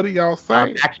 So what do y'all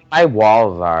say? Actually, my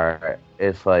walls are.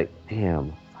 It's like,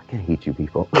 damn, I can hate you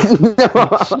people.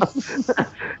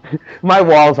 My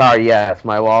walls are, yes.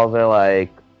 My walls are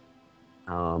like,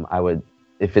 I would,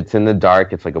 if it's in the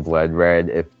dark, it's like a blood red.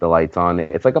 If the light's on,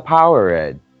 it's like a power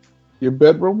red. Your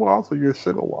bedroom walls or your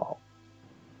sugar wall?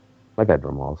 My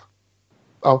bedroom walls.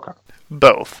 Okay.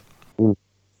 Both. You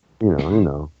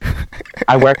know.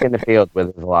 I work in the field where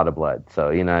there's a lot of blood,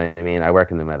 so you know what I mean. I work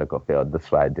in the medical field.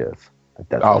 That's why I do this.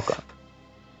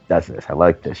 That's this. I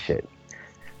like this shit.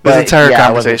 This entire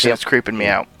conversation is creeping me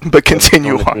out. But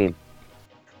continue on.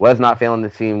 Was not feeling the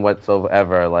scene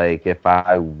whatsoever. Like, if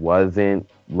I wasn't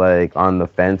like on the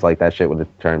fence, like that shit would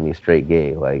have turned me straight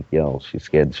gay. Like, yo, she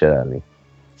scared the shit out of me.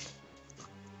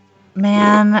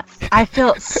 Man, I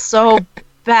felt so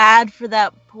bad for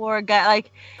that poor guy.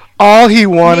 Like, all he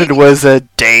wanted was a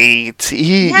date.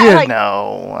 You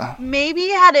know. Maybe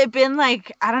had it been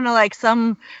like, I don't know, like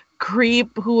some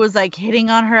creep who was like hitting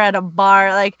on her at a bar,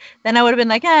 like, then I would have been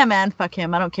like, man, fuck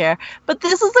him, I don't care. But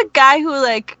this is a guy who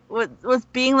like was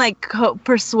being like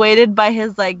persuaded by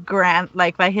his like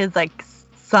by his like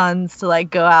sons to like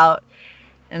go out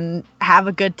and have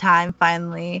a good time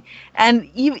finally, and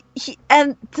he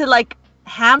and to like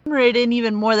hammer it in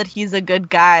even more that he's a good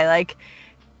guy. Like,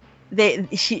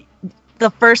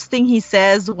 the first thing he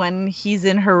says when he's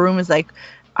in her room is like,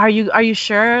 are you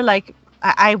sure? Like,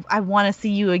 I want to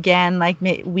see you again. Like,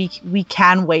 we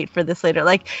can wait for this later.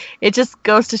 Like, it just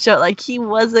goes to show, like, he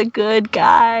was a good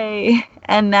guy,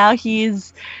 and now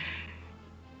he's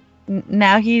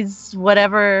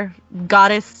whatever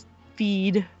goddess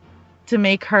feed to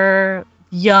make her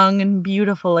young and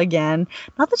beautiful again.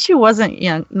 Not that she wasn't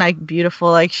young, like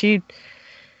beautiful. Like she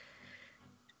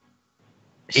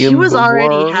was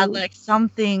already had like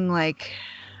something like,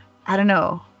 I don't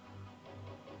know,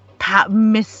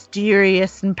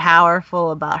 mysterious and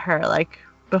powerful about her, like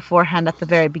beforehand at the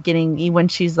very beginning when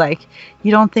she's like,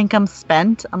 you don't think I'm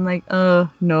spent? I'm like,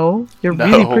 no, you're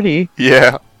really pretty.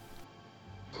 Yeah.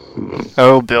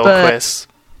 Oh, Bilquis.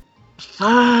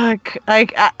 Fuck.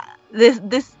 Like, this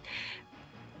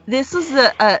was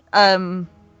I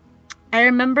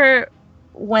remember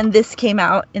when this came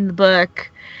out in the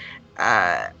book,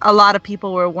 a lot of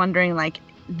people were wondering, like,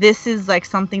 this is like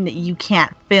something that you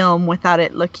can't film without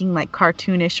it looking like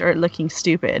cartoonish or looking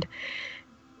stupid.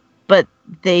 But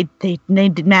they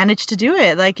managed to do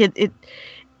it. Like, it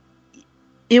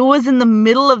was in the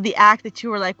middle of the act that you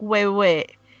were like,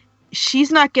 wait,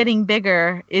 she's not getting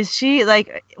bigger. Is she?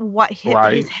 Like, what?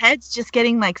 His head's just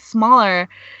getting like smaller,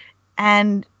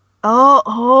 and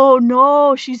oh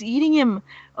no, she's eating him.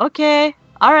 Okay,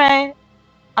 all right.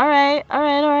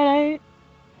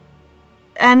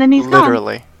 And then he's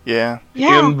literally gone.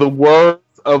 Yeah. In the words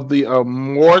of the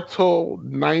immortal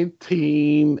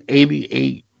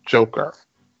 1988 Joker,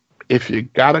 if you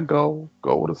gotta go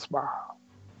with a smile.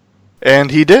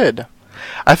 And he did.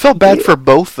 I felt bad for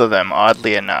both of them,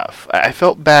 oddly enough. I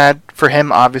felt bad for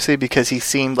him, obviously, because he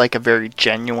seemed like a very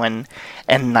genuine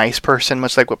and nice person,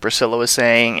 much like what Priscilla was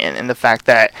saying, and the fact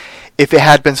that if it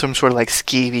had been some sort of like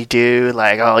skeevy dude,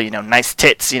 like, oh, you know, nice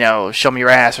tits, you know, show me your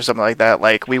ass or something like that,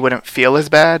 like, we wouldn't feel as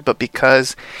bad. But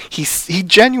because he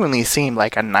genuinely seemed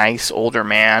like a nice older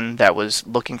man that was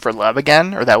looking for love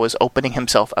again, or that was opening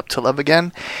himself up to love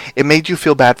again, it made you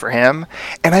feel bad for him.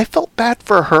 And I felt bad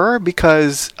for her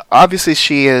because obviously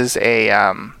she is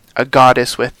a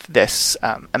goddess with this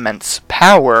immense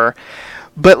power,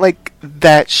 but like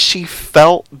that she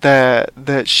felt that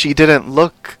she didn't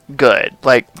look good.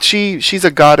 Like she's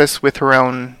a goddess with her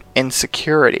own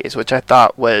insecurities, which I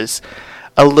thought was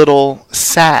a little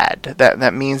sad.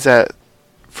 That means that,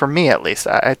 for me at least,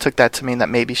 I took that to mean that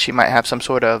maybe she might have some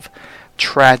sort of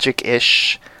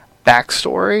tragic-ish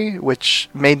backstory, which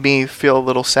made me feel a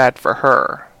little sad for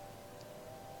her.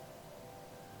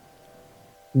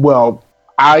 Well,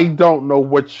 I don't know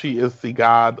what she is the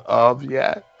god of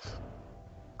yet.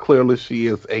 Clearly she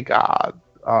is a god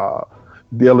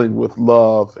dealing with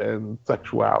love and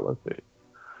sexuality.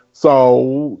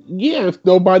 So, yeah, if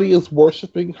nobody is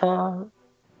worshiping her,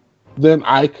 then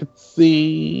I could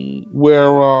see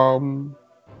where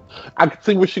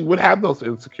she would have those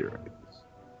insecurities.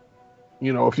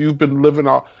 You know, if you've been living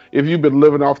off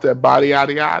that body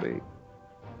yada yada,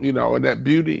 you know, and that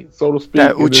beauty, so to speak.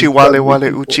 That uchi wale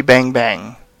wale uchi bang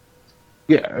bang.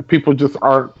 Yeah, people just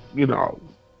aren't, you know,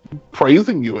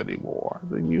 praising you anymore.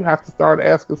 Then you have to start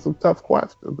asking some tough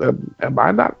questions. Am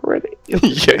I not pretty?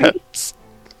 Yes.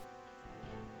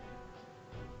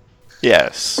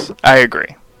 Yes, I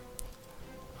agree.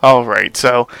 All right,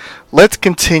 so let's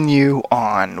continue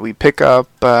on. We pick up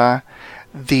the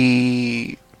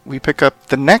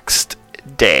next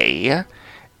day,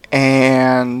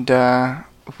 and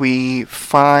we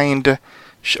find.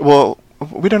 Well,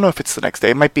 we don't know if it's the next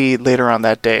day. It might be later on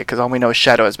that day, because all we know is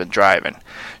Shadow has been driving.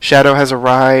 Shadow has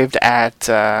arrived at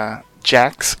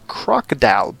Jack's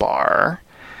Crocodile Bar,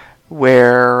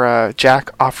 where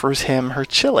Jack offers him her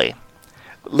chili.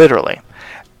 Literally.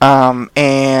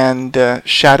 And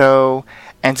Shadow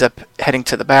ends up heading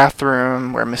to the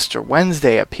bathroom, where Mr.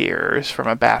 Wednesday appears from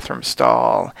a bathroom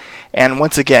stall. And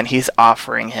once again, he's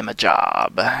offering him a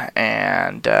job.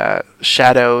 And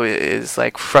Shadow is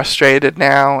like frustrated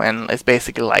now, and is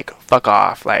basically like, fuck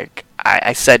off. Like,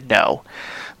 I said no.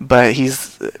 But he,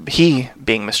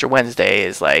 being Mr. Wednesday,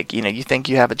 is like, you think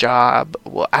you have a job?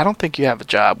 Well, I don't think you have a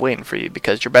job waiting for you,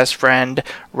 because your best friend,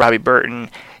 Robbie Burton,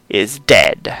 is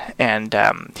dead. And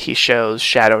he shows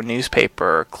Shadow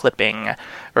newspaper clipping,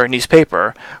 or a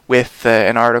newspaper with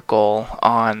an article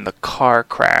on the car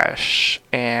crash.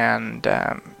 And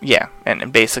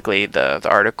and basically the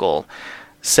article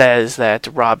says that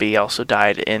Robbie also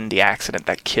died in the accident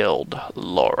that killed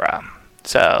Laura.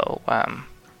 So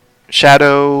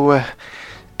Shadow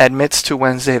admits to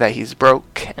Wednesday that he's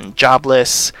broke and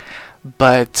jobless,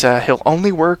 but he'll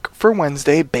only work for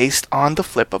Wednesday based on the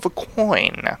flip of a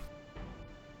coin.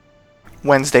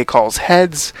 Wednesday calls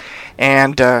heads,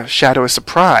 and Shadow is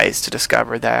surprised to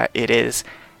discover that it is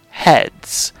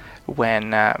heads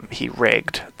when he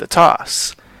rigged the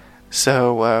toss.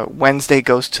 So Wednesday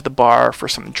goes to the bar for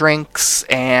some drinks,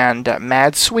 and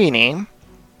Mad Sweeney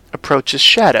approaches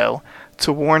Shadow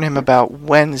to warn him about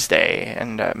Wednesday,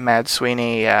 and Mad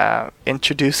Sweeney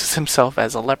introduces himself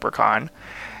as a leprechaun,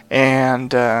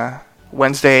 and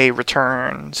Wednesday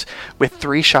returns with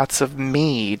 3 shots of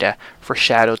mead for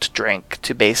Shadow to drink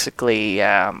to basically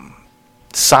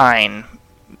sign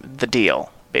the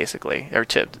deal, basically, or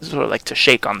to sort of like to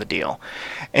shake on the deal.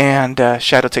 And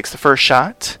Shadow takes the first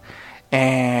shot,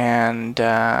 and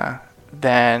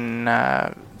then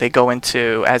they go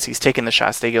into, as he's taking the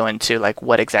shots, they go into like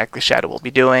what exactly Shadow will be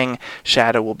doing.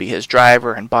 Shadow will be his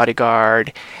driver and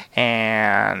bodyguard,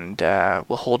 and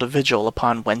will hold a vigil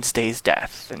upon Wednesday's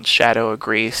death. And Shadow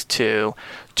agrees to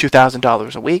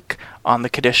 $2,000 a week on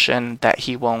the condition that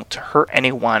he won't hurt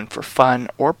anyone for fun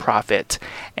or profit,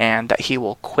 and that he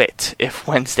will quit if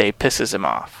Wednesday pisses him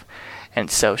off.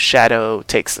 And so Shadow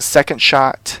takes the second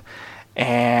shot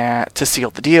and to seal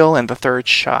the deal, and the third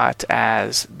shot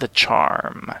as the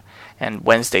charm. And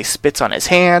Wednesday spits on his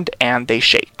hand, and they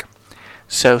shake.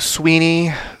 So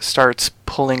Sweeney starts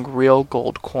pulling real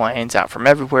gold coins out from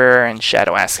everywhere, and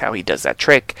Shadow asks how he does that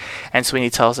trick, and Sweeney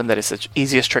tells him that it's the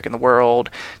easiest trick in the world,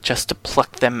 just to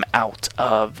pluck them out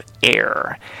of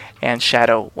air. And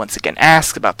Shadow once again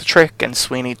asks about the trick, and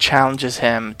Sweeney challenges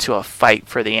him to a fight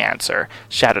for the answer.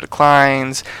 Shadow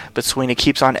declines, but Sweeney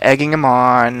keeps on egging him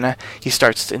on. He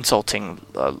starts insulting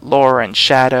Laura, and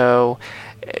Shadow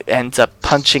ends up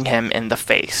punching him in the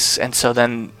face. And so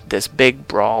then this big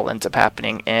brawl ends up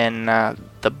happening in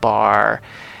the bar,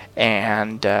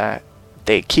 and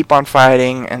they keep on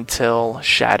fighting until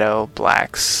Shadow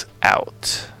blacks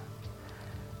out.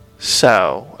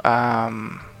 So,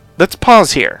 let's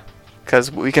pause here,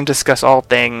 because we can discuss all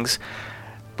things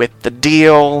with the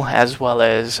deal as well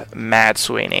as Mad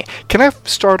Sweeney. Can I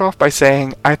start off by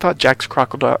saying I thought Jack's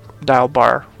Crocodile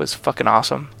Bar was fucking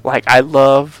awesome. Like, I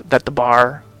love that the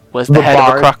bar was the head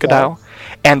of the crocodile,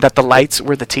 and that the lights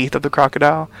were the teeth of the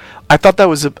crocodile. I thought that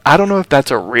was I don't know if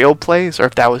that's a real place or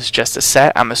if that was just a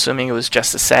set. I'm assuming it was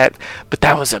just a set, but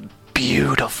that was a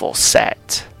beautiful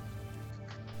set.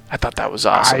 I thought that was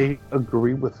awesome. I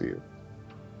agree with you.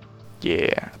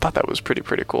 Yeah, I thought that was pretty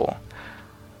cool.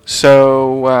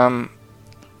 So,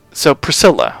 so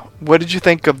Priscilla, what did you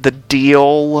think of the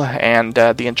deal and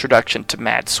the introduction to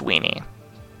Mad Sweeney?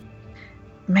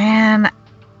 Man,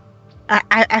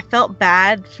 I felt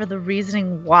bad for the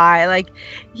reasoning why. Like,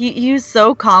 he was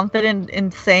so confident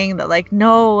in saying that, like,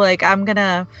 no, like, I'm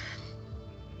gonna...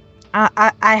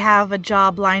 I have a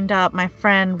job lined up. My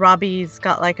friend Robbie's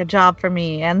got like a job for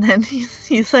me, and then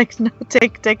he's like, no,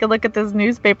 take a look at this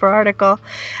newspaper article,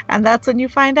 and that's when you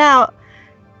find out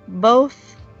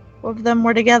both of them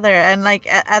were together. And like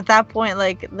at that point,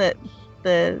 like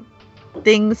the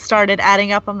things started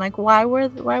adding up. I'm like, why were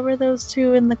those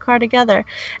two in the car together?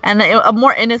 And a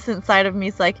more innocent side of me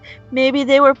is like, maybe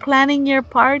they were planning your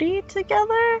party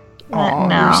together. Oh,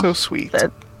 no, you're so sweet.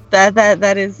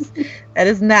 That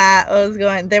is not what was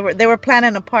going. They were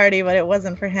planning a party, but it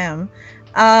wasn't for him.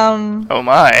 Oh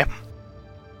my.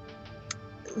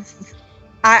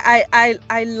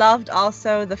 I loved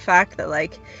also the fact that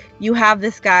like you have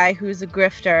this guy who's a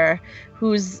grifter,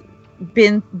 who's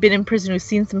been in prison, who's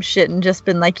seen some shit and just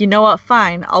been like, you know what,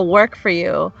 fine, I'll work for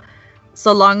you,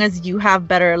 so long as you have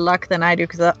better luck than I do,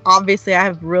 because obviously I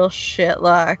have real shit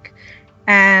luck,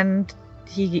 and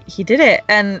he did it,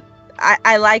 and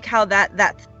I like how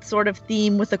that sort of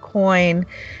theme with a coin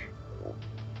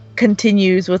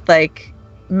continues with like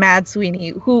Mad Sweeney,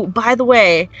 who, by the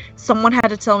way, someone had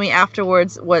to tell me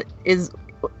afterwards what is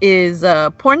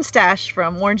Porn Stash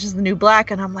from Orange is the New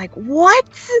Black, and I'm like, what?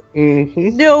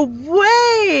 Mm-hmm. No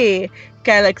way!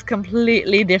 Guy looks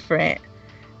completely different.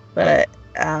 But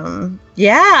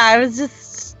yeah, I was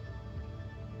just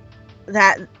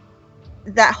that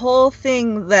whole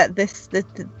thing that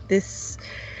this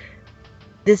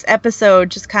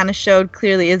episode just kind of showed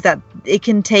clearly is that it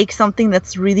can take something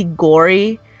that's really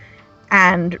gory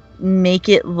and make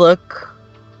it look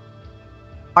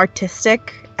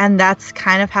artistic, and that's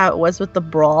kind of how it was with the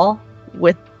brawl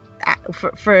with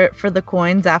for the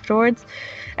coins afterwards.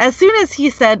 As soon as he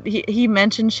said he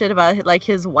mentioned shit about like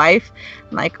his wife,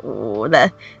 I'm like, oh,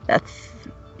 that's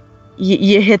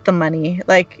you hit the money,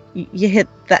 like you hit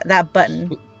that button.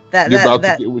 You're about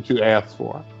to get what you asked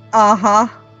for.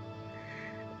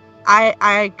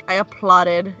 I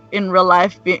applauded in real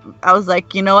life. I was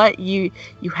like, you know what, you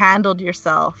handled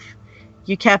yourself.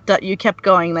 You kept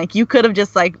going. Like you could have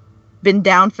just like been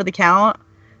down for the count,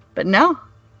 but no.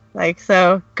 Like,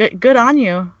 so good on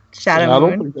you, Shadow Moon. I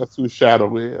don't think that's who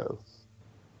Shadow is.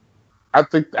 I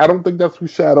don't think that's who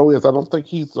Shadow is. I don't think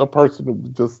he's a person who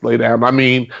would just lay down. I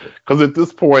mean, because at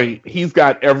this point, he's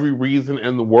got every reason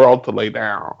in the world to lay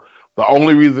down. The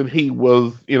only reason he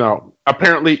was,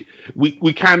 apparently,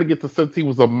 we kind of get the sense he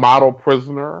was a model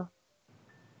prisoner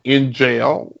in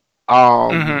jail.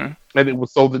 And it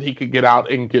was so that he could get out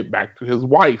and get back to his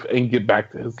wife and get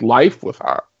back to his life with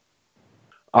her.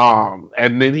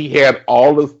 And then he had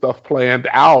all this stuff planned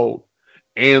out,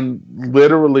 and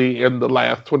literally in the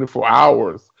last 24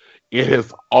 hours, it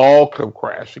has all come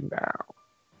crashing down.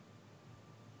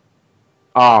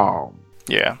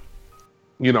 Yeah.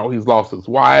 He's lost his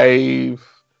wife.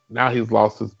 Now he's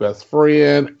lost his best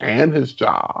friend and his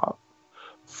job.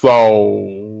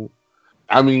 So,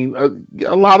 I mean, a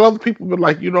lot of other people have been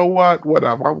like, you know what?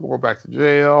 Whatever. I'm going back to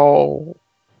jail.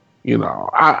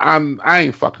 I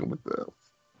ain't fucking with this.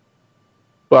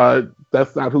 But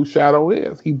that's not who Shadow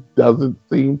is. He doesn't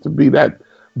seem to be that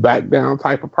back down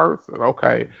type of person.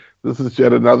 Okay, this is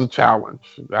yet another challenge.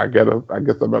 I guess I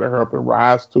better hurry up and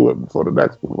rise to it before the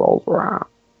next one rolls around.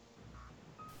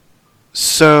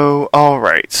 So,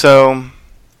 alright, so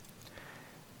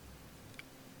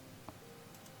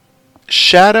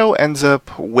Shadow ends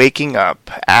up waking up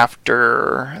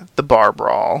after the bar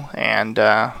brawl and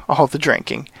all the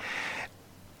drinking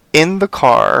in the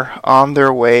car on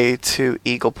their way to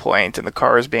Eagle Point, and the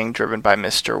car is being driven by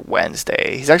Mr.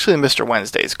 Wednesday. He's actually in Mr.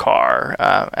 Wednesday's car,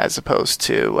 as opposed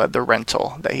to the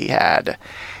rental that he had.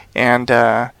 And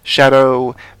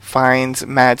Shadow finds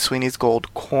Mad Sweeney's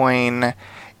gold coin,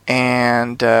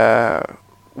 and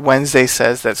Wednesday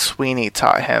says that Sweeney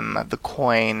taught him the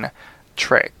coin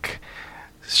trick.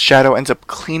 Shadow ends up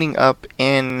cleaning up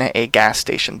in a gas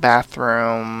station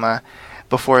bathroom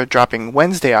before dropping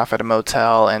Wednesday off at a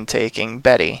motel and taking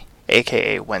Betty,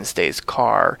 aka Wednesday's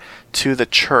car, to the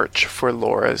church for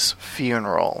Laura's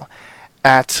funeral.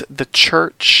 At the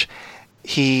church,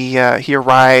 he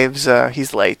arrives.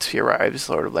 He's late. He arrives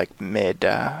sort of like mid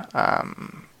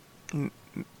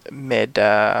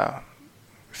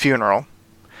funeral.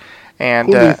 And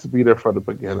who needs to be there from the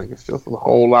beginning? It's just a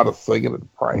whole lot of singing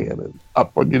and praying and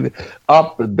up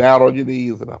and down on your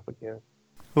knees and up again.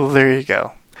 Well, there you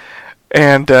go.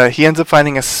 And he ends up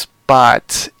finding a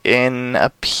spot in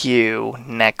a pew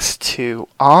next to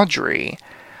Audrey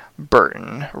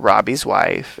Burton, Robbie's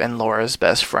wife and Laura's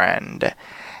best friend.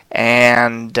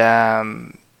 And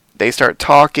they start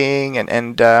talking,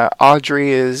 and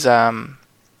Audrey is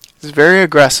very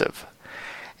aggressive.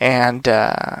 And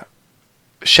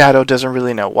Shadow doesn't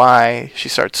really know why. She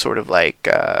starts sort of like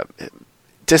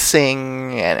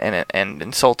dissing and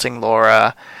insulting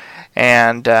Laura.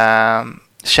 And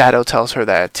Shadow tells her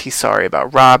that he's sorry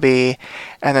about Robbie,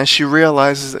 and then she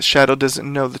realizes that Shadow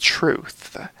doesn't know the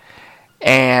truth.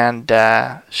 And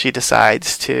she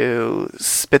decides to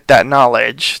spit that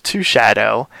knowledge to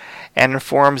Shadow and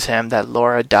informs him that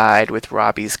Laura died with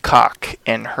Robbie's cock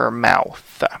in her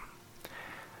mouth.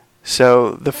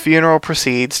 So the funeral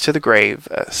proceeds to the grave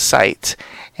site,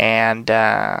 and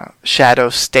Shadow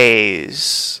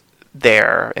stays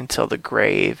there until the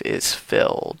grave is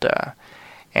filled.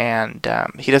 And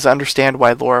he doesn't understand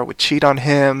why Laura would cheat on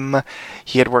him.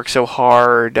 He had worked so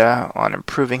hard on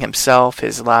improving himself,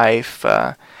 his life,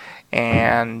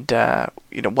 and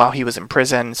while he was in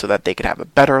prison, so that they could have a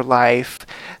better life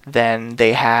than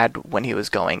they had when he was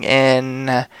going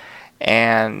in.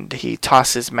 And he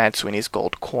tosses Mad Sweeney's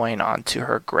gold coin onto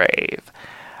her grave.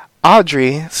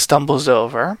 Audrey stumbles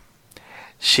over.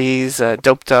 She's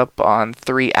doped up on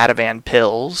 3 Ativan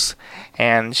pills,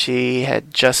 and she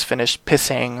had just finished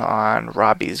pissing on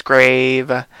Robbie's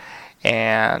grave,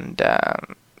 and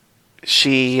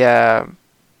she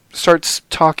starts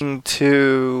talking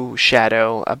to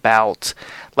Shadow about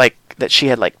that she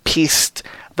had pieced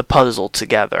the puzzle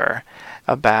together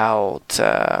about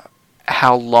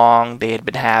how long they had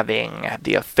been having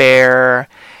the affair.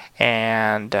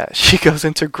 And she goes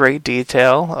into great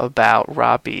detail about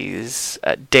Robbie's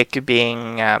dick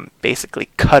being basically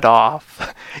cut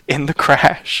off in the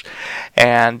crash,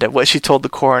 and what she told the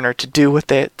coroner to do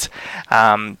with it.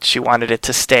 She wanted it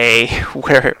to stay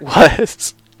where it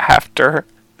was after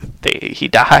he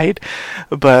died,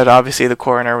 but obviously the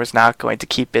coroner was not going to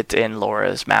keep it in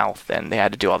Laura's mouth, and they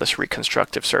had to do all this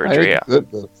reconstructive surgery.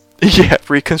 Yeah,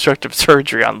 reconstructive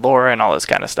surgery on Laura and all this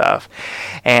kind of stuff.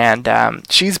 And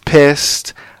she's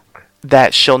pissed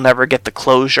that she'll never get the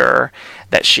closure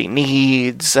that she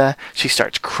needs. She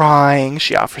starts crying.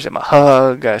 She offers him a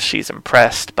hug. She's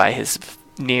impressed by his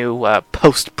new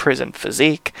post-prison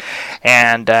physique.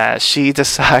 And she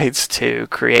decides to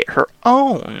create her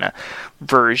own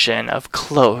version of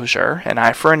closure. An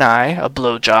eye for an eye, a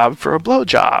blowjob for a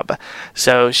blowjob.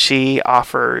 So she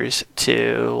offers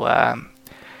to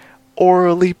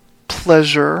orally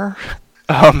pleasure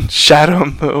Shadow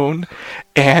Moon,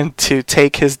 and to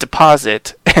take his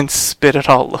deposit and spit it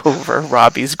all over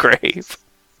Robbie's grave.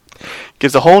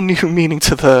 Gives a whole new meaning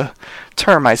to the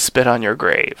term, I spit on your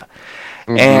grave.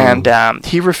 Mm-hmm. And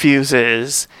he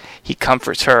refuses. He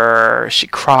comforts her. She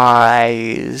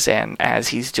cries. And as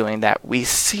he's doing that, we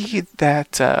see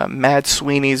that Mad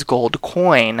Sweeney's gold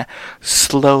coin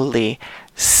slowly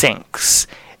sinks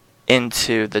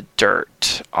into the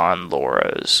dirt on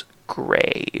Laura's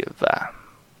grave.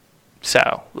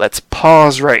 So let's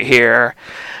pause right here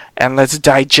and let's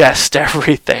digest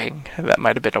everything. That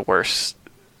might have been a worse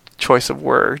choice of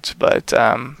words, but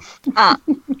I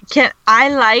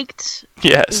liked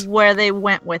yes where they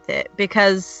went with it,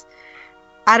 because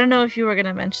I don't know if you were going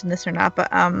to mention this or not, but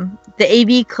the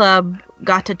AV Club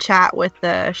got to chat with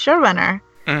the showrunner,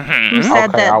 who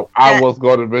said that I was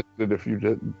going to mention it if you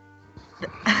didn't.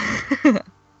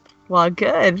 Well,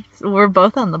 good. We're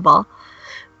both on the ball.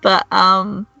 But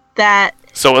that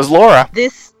so was Laura.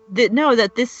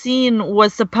 That this scene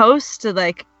was supposed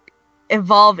to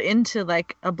evolve into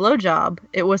a blowjob.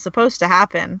 It was supposed to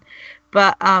happen.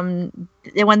 But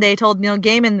when they told Neil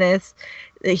Gaiman this,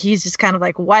 he's just kind of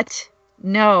like, "What?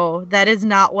 No, that is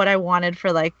not what I wanted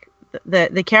for the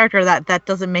character. That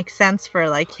doesn't make sense for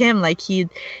him.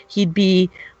 He'd be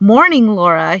mourning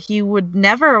Laura. He would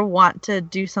never want to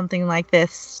do something like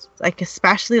this,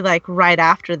 especially right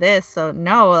after this. So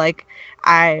no,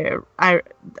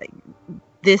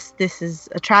 this is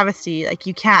a travesty.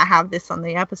 You can't have this on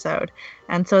the episode."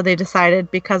 And so they decided,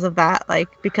 because of that,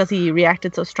 because he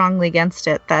reacted so strongly against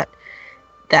it, that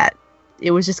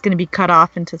it was just going to be cut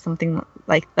off into something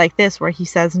like this, where he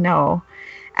says no.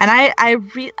 And I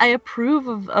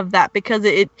approve of that, because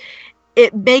it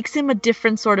makes him a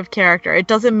different sort of character. It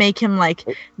doesn't make him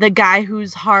the guy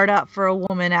who's hard up for a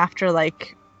woman after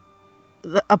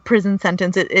a prison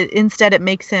sentence. Instead it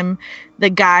makes him the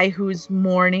guy who's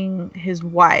mourning his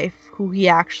wife, who he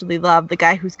actually loved, the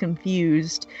guy who's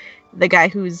confused, the guy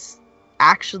who's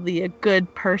actually a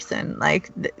good person.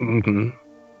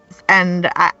 And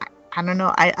I don't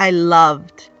know. I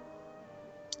loved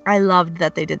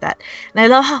that they did that. And I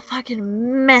love how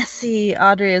fucking messy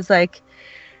Audrey is. That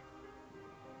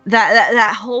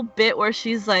whole bit where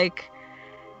she's they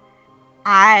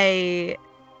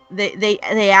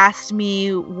asked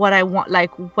me what I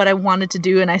wanted to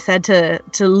do, and I said to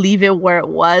leave it where it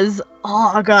was.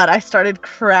 Oh god, I started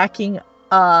cracking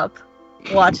up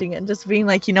watching it and just being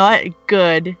you know what?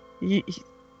 Good.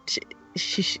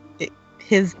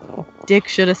 His dick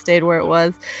should have stayed where it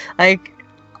was.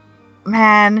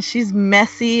 Man, she's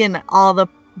messy in all the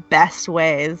best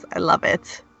ways. I love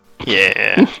it.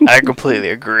 Yeah, I completely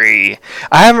agree.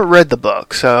 I haven't read the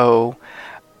book, so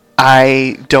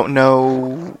I don't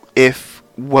know if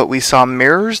what we saw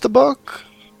mirrors the book.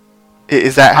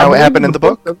 Is that how it happened in the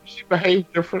book? She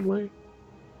behaved differently.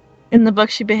 In the book,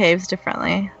 she behaves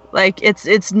differently.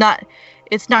 It's not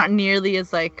nearly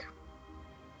as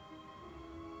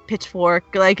Pitchfork.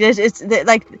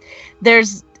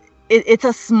 There's it's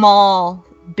a small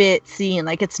bit scene.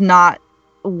 Like, it's not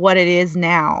what it is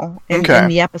now in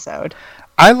the episode.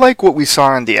 I like what we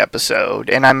saw in the episode,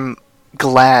 and I'm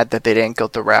glad that they didn't go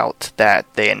the route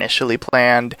that they initially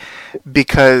planned,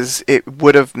 because it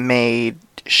would have made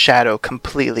Shadow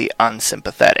completely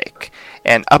unsympathetic.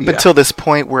 And up until this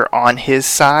point, we're on his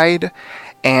side,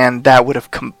 and that would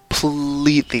have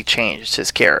completely changed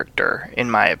his character, in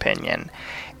my opinion.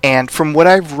 And from what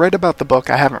I've read about the book,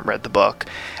 I haven't read the book,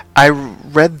 I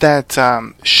read that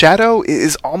Shadow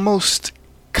is almost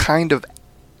kind of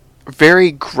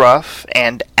very gruff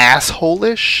and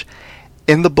asshole-ish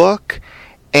in the book.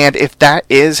 And if that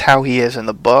is how he is in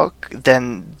the book,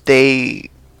 then they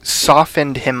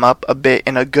softened him up a bit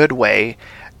in a good way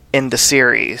in the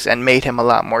series and made him a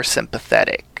lot more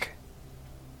sympathetic.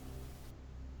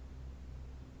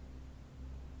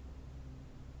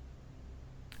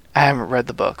 I haven't read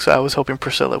the book, so I was hoping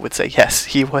Priscilla would say yes.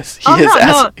 He's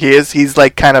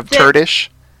like kind of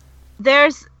turdish.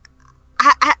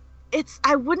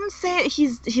 I wouldn't say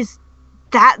he's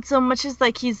that so much as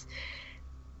like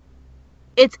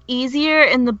it's easier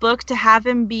in the book to have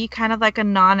him be kind of like a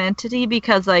non-entity,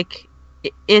 because like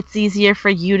it's easier for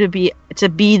you to be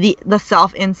the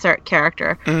self-insert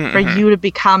character, for you to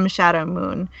become Shadow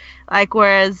Moon. Like,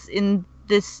 whereas in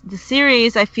the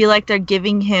series, I feel like they're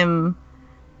giving him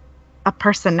a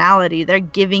personality. They're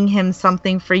giving him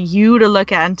something for you to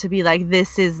look at and to be like,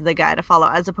 this is the guy to follow,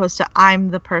 as opposed to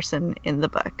I'm the person in the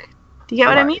book. Do you get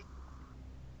what I mean?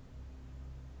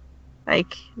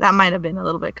 Like, that might have been a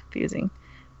little bit confusing.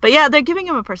 But yeah, they're giving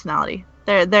him a personality.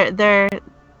 They're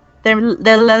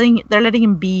letting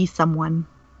him be someone.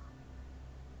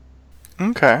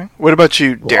 Okay. What about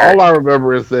you, Derek? All I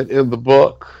remember is that in the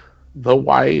book, the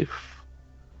wife,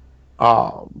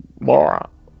 Laura,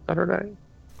 is that her name?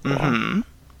 Mm-hmm.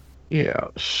 Yeah,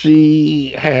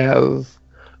 she has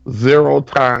 0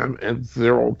 time and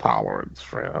 0 tolerance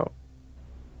for him.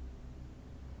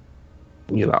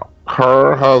 You know,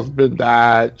 her husband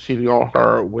died cheating on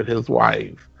her with his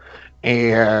wife.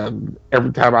 And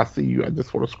every time I see you, I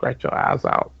just want to scratch your eyes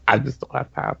out. I just don't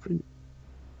have time for you.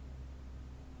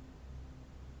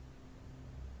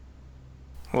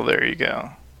 Well, there you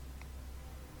go.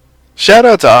 Shout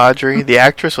out to Audrey. The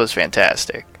actress was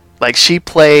fantastic. Like, she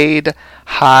played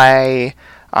high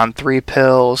on 3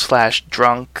 pills /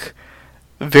 drunk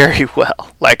very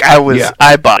well. Like,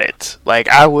 I bought it. Like,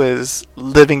 I was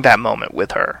living that moment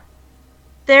with her.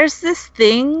 There's this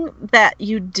thing that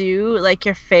you do, like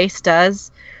your face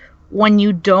does, when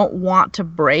you don't want to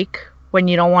break, when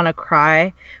you don't want to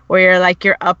cry, where you're like,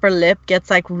 your upper lip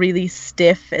gets like really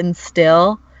stiff and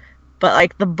still, but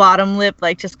like the bottom lip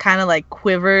like just kind of like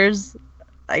quivers,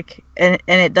 like, and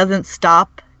it doesn't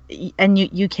stop, and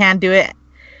you can't do it.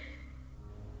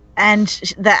 And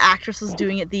the actress was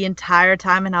doing it the entire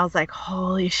time, and I was like,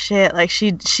 holy shit, like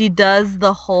she does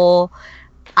the whole,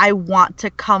 I want to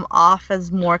come off as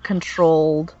more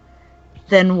controlled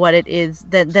than what it is,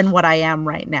 than what I am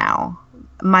right now.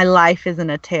 My life is in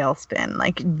a tailspin.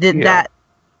 Like that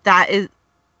is,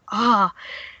 I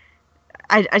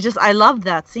love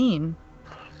that scene.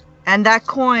 And that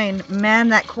coin, man,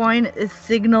 that coin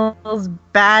signals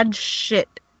bad shit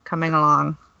coming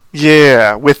along.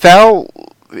 Yeah,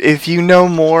 if you know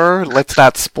more, let's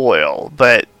not spoil.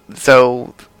 But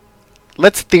so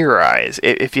let's theorize,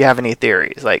 if you have any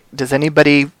theories. Like, does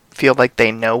anybody feel like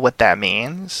they know what that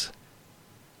means?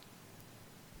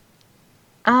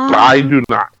 I do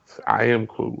not. I am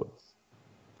clueless.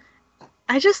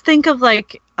 I just think of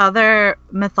like other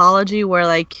mythology where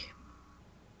like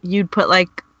you'd put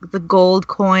like the gold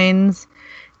coins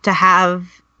to have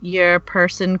your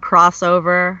person cross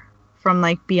over from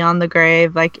like beyond the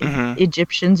grave. Like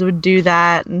Egyptians would do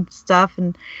that and stuff,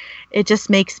 and it just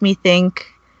makes me think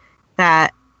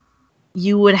that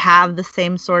you would have the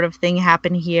same sort of thing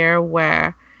happen here,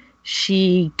 where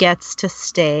she gets to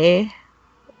stay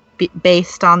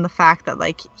based on the fact that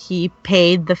like he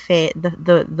paid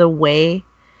the way.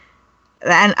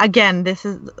 And again, this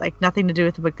is like nothing to do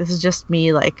with the book. This is just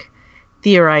me like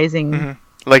theorizing,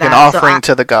 like an offering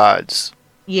to the gods.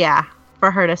 Yeah,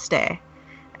 for her to stay.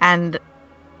 And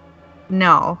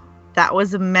no, that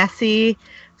was a messy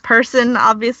person.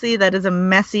 Obviously, that is a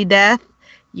messy death.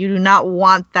 You do not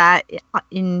want that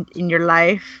in your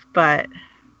life, but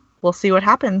we'll see what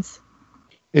happens.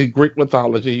 In Greek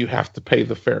mythology, you have to pay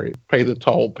the ferryman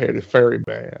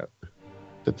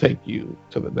to take you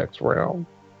to the next realm.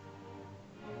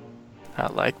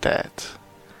 I like that.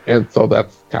 And so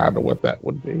that's kind of what that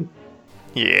would be.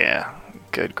 Yeah,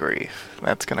 good grief.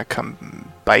 That's gonna come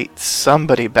bite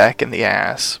somebody back in the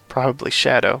ass. Probably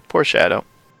Shadow. Poor Shadow.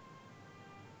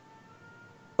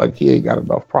 Like he ain't got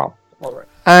enough problems already.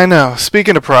 I know.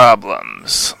 Speaking of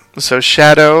problems, so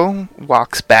Shadow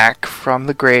walks back from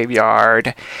the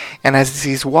graveyard, and as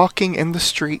he's walking in the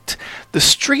streetlights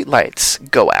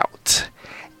go out,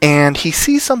 and he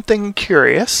sees something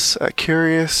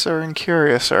curiouser and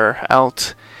curiouser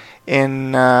out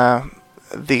in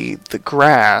the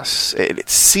grass. It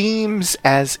seems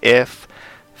as if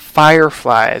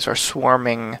fireflies are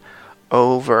swarming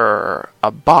over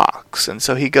a box, and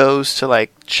so he goes to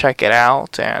check it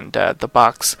out, and the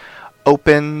box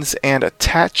opens and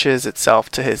attaches itself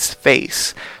to his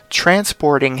face,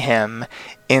 transporting him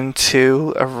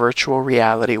into a virtual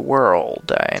reality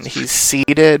world. And he's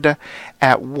seated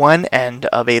at one end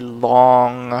of a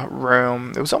long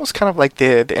room. It was almost kind of like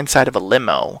the inside of a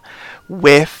limo,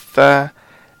 with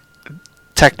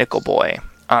Technical Boy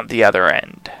on the other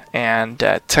end. And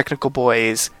Technical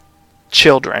Boy's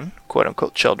children,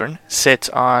 quote-unquote children, sit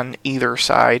on either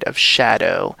side of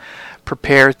Shadow,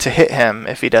 prepared to hit him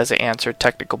if he doesn't answer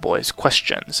Technical Boy's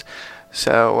questions.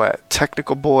 So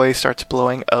Technical Boy starts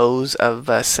blowing O's of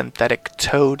synthetic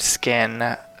toad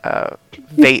skin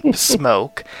vape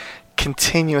smoke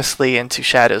continuously into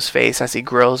Shadow's face as he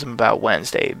grills him about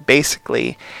Wednesday,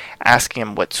 basically asking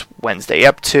him what's Wednesday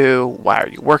up to, why are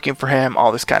you working for him,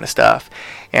 all this kind of stuff.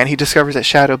 And he discovers that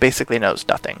Shadow basically knows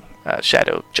nothing.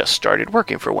 Shadow just started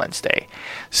working for Wednesday.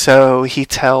 So he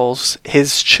tells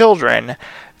his children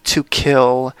to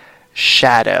kill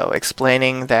Shadow,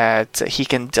 explaining that he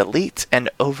can delete and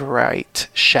overwrite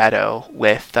Shadow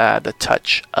with the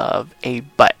touch of a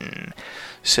button.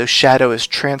 So Shadow is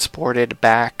transported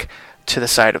back to the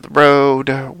side of the road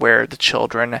where the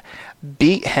children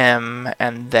beat him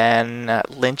and then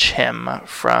lynch him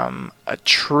from a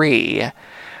tree.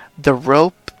 The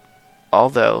rope,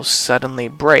 although, suddenly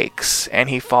breaks and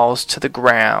he falls to the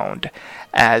ground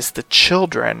as the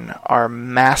children are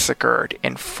massacred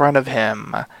in front of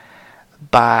him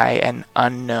by an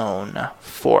unknown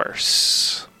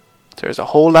force. There's a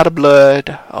whole lot of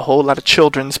blood, a whole lot of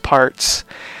children's parts,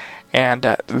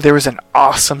 and there was an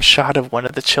awesome shot of one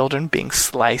of the children being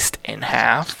sliced in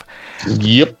half.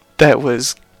 Yep. That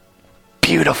was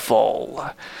beautiful.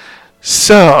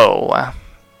 So,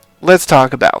 let's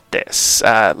talk about this.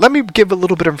 Let me give a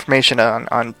little bit of information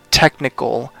on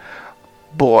Technical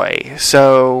Boy.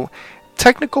 So,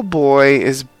 Technical Boy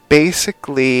is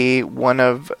basically one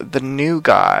of the new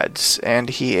gods, and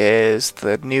he is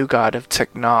the new god of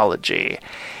technology.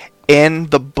 In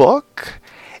the book,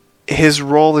 his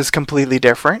role is completely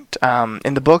different.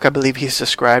 In the book, I believe he's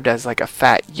described as like a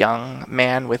fat young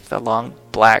man with a long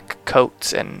black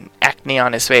coat and acne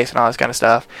on his face and all this kind of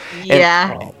stuff.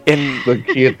 Yeah. In The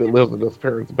kid that lives in his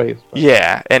parents' basement.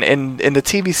 yeah, and in the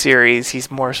TV series, he's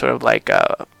more sort of like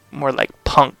a more like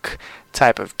punk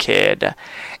type of kid,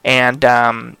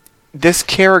 and this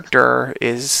character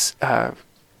is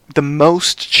the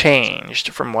most changed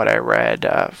from what I read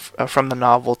from the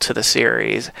novel to the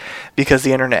series, because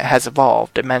the internet has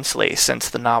evolved immensely since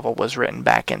the novel was written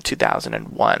back in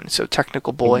 2001. So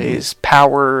Technical Boy's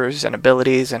powers and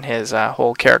abilities and his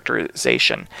whole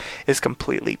characterization is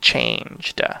completely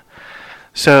changed.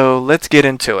 So let's get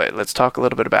into it. Let's talk a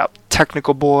little bit about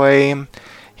Technical Boy,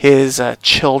 his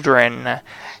children,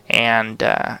 and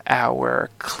our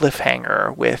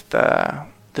cliffhanger with the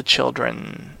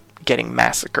children getting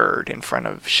massacred in front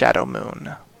of Shadow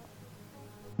Moon.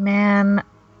 Man,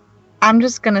 I'm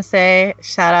just gonna say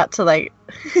shout out to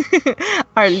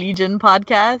our Legion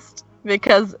podcast,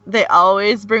 because they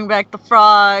always bring back the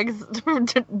frogs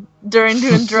during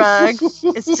doing drugs.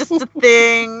 It's just a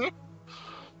thing.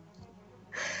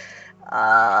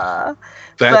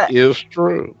 That is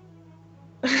true.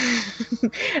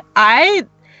 I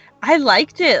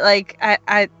liked it.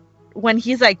 I when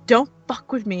he's like, "Don't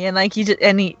fuck with me," and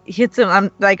he hits him. I'm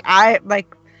like, I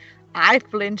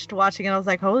flinched watching it. I was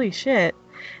like, "Holy shit!"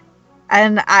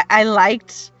 And I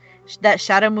liked that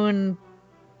Shadow Moon.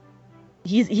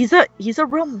 He's a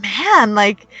real man.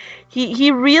 Like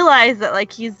he realized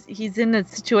that he's in a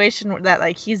situation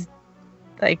that he's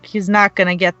not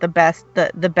gonna get the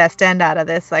best end out of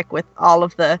this. Like with all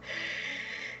of the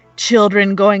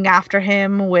children going after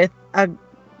him with a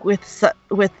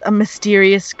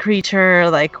mysterious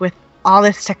creature, with all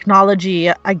this technology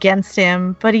against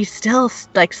him, but he still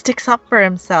sticks up for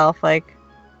himself. I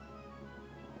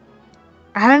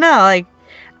don't know,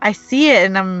 I see it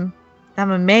and I'm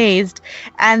amazed.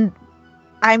 And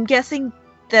I'm guessing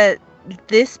that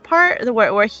this part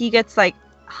where he gets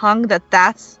hung,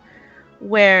 that's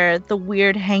where the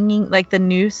weird hanging, the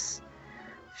noose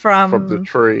from the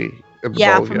tree. From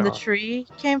the tree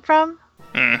came from.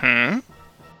 Mm-hmm.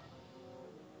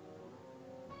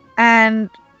 And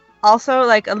Also,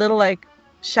 like a little like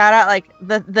shout out, like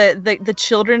the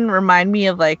children remind me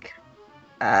of like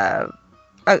a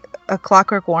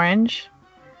Clockwork Orange.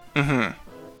 Mm-hmm.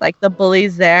 Like the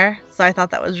bullies there, so I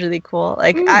thought that was really cool.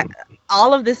 Like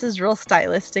all of this is real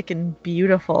stylistic and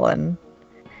beautiful, and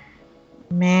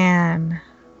man,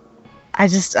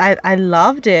 I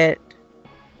loved it.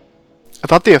 I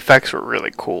thought the effects were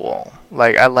really cool.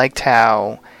 Like, I liked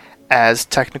how, as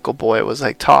Technical Boy was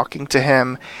like talking to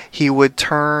him, he would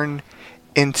turn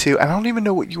into, I don't even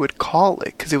know what you would call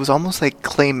it, because it was almost like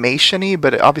claymation-y,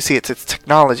 but obviously it's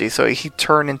technology, so he'd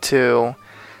turn into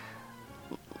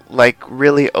like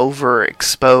really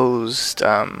overexposed,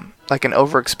 like an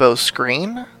overexposed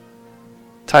screen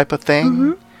type of thing.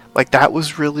 Mm-hmm. Like, that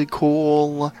was really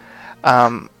cool.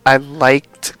 I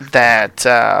liked that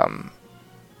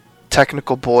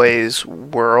Technical Boy's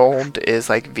world is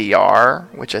like VR,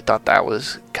 which I thought that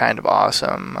was kind of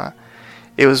awesome.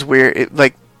 It was weird,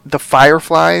 like the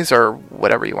fireflies or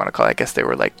whatever you want to call it, I guess they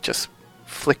were like just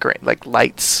flickering, like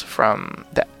lights from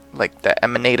that, like that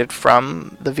emanated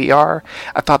from the VR.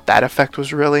 I thought that effect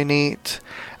was really neat.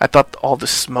 I thought all the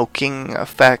smoking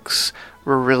effects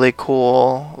were really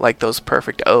cool, like those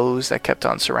perfect O's that kept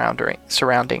on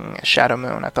surrounding Shadow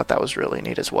Moon. I thought that was really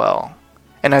neat as well.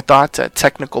 And I thought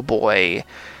Technical Boy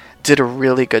did a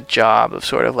really good job of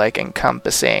sort of like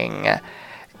encompassing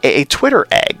a Twitter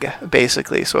egg,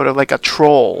 basically, sort of like a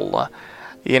troll,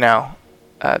 you know.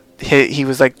 He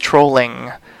was like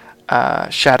trolling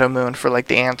Shadow Moon for like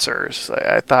the answers.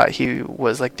 I thought he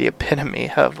was like the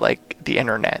epitome of like the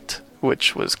internet,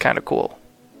 which was kind of cool.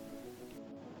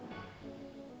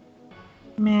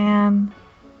 Man,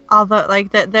 although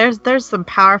like there's some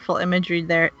powerful imagery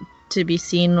there to be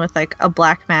seen with like a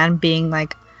black man being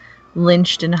like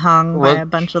lynched and hung by a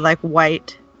bunch of like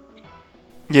white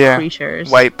creatures,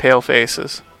 white pale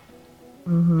faces.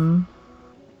 Mm-hmm.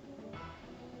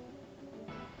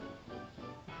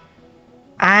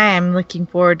 I am looking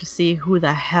forward to see who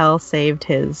the hell saved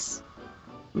his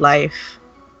life.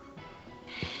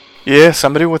 Yeah,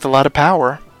 somebody with a lot of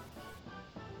power.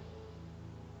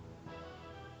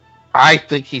 I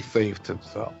think he saved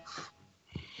himself.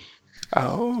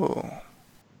 Oh.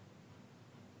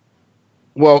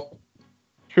 Well,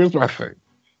 here's my thing.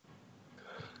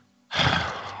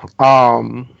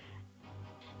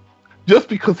 Just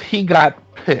because he got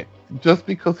picked,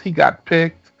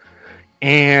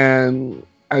 and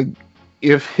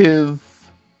if his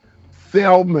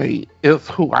cellmate is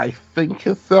who I think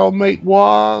his cellmate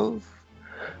was,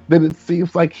 then it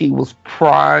seems like he was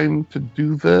primed to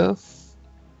do this.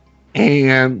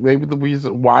 And maybe the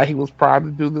reason why he was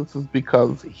primed to do this is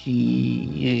because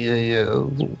he is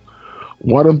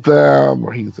one of them,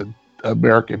 or he's an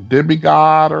American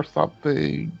demigod or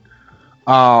something.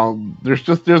 There's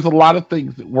a lot of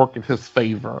things that work in his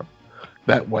favor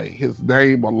that way. His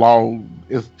name alone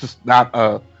is just not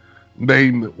a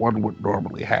name that one would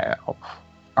normally have.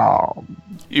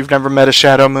 You've never met a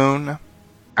Shadow Moon?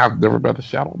 I've never met a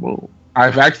Shadow Moon.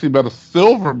 I've actually met a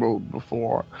Silver Moon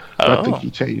before, but I think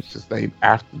he changed his name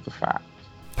after the fact.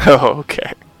 Oh,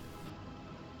 okay.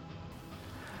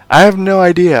 I have no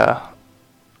idea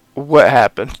what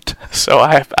happened, so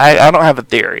I don't have a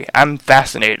theory. I'm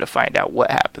fascinated to find out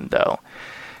what happened, though.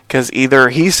 Because either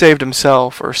he saved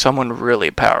himself or someone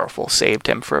really powerful saved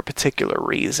him for a particular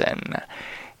reason.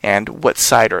 And what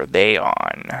side are they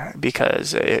on?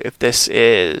 Because if this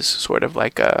is sort of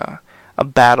like a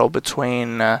battle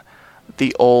between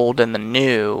the old and the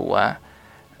new,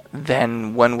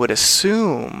 then one would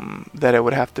assume that it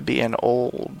would have to be an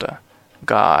old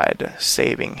god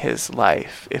saving his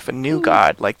life if a new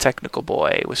god like Technical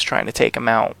Boy was trying to take him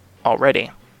out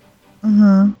already.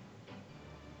 Mm-hmm.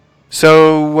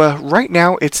 So right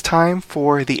now it's time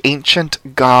for the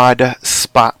Ancient God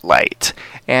Spotlight,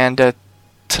 and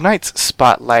tonight's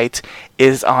spotlight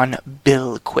is on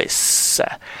Bilquis.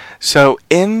 So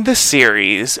in the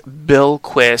series,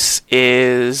 Bilquis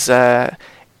is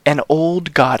an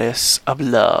old goddess of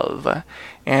love,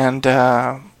 and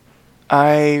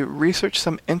I researched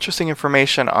some interesting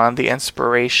information on the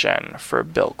inspiration for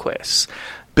Bilquis.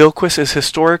 Bilquis is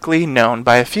historically known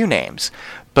by a few names,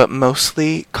 but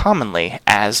mostly commonly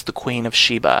as the Queen of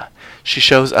Sheba. She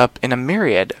shows up in a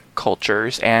myriad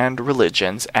cultures and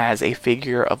religions as a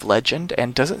figure of legend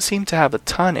and doesn't seem to have a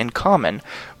ton in common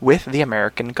with the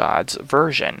American Gods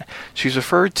version. She's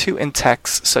referred to in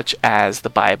texts such as the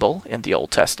Bible in the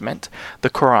Old Testament, the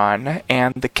Quran,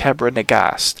 and the Kebra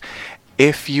Nagast.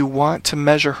 If you want to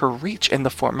measure her reach in the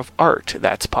form of art,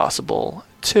 that's possible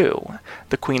too.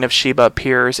 The Queen of Sheba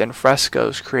appears in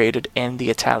frescoes created in the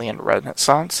Italian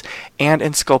Renaissance and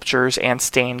in sculptures and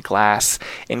stained glass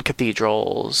in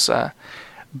cathedrals.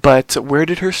 But where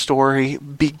did her story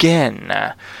begin?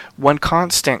 One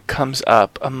constant comes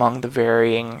up among the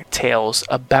varying tales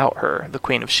about her. The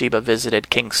Queen of Sheba visited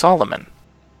King Solomon.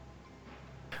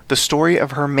 The story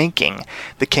of her making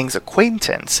the king's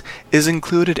acquaintance is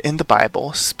included in the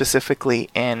Bible, specifically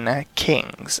in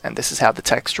Kings, and this is how the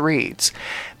text reads.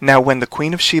 Now when the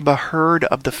Queen of Sheba heard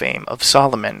of the fame of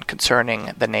Solomon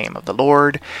concerning the name of the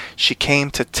Lord, she came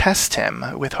to test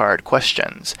him with hard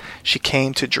questions. She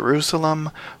came to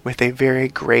Jerusalem with a very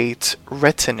great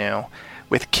retinue,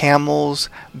 with camels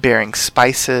bearing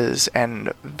spices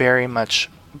and very much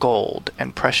gold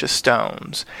and precious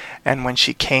stones. And when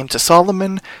she came to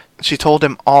Solomon, she told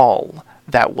him all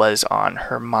that was on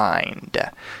her mind.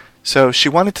 So she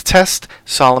wanted to test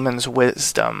Solomon's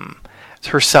wisdom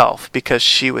herself because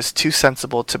she was too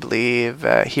sensible to believe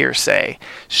hearsay.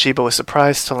 Sheba was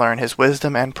surprised to learn his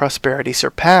wisdom and prosperity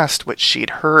surpassed what she'd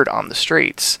heard on the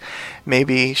streets.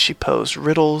 Maybe she posed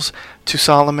riddles to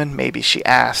Solomon. Maybe she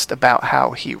asked about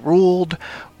how he ruled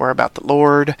or about the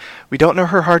Lord. We don't know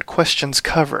her hard questions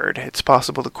covered. It's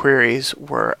possible the queries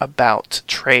were about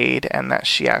trade and that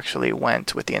she actually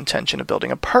went with the intention of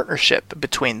building a partnership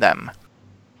between them.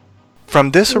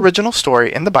 From this original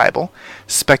story in the Bible,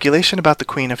 speculation about the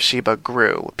Queen of Sheba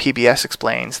grew. PBS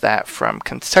explains that from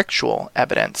contextual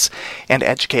evidence and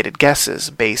educated guesses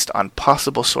based on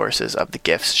possible sources of the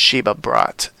gifts Sheba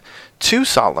brought to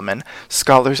Solomon,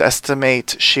 scholars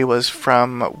estimate she was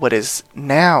from what is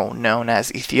now known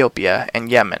as Ethiopia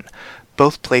and Yemen.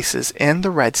 Both places in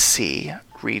the Red Sea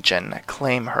region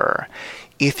claim her.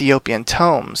 Ethiopian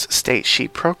tomes state she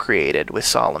procreated with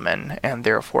Solomon and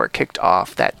therefore kicked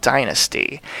off that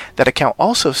dynasty. That account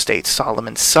also states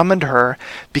Solomon summoned her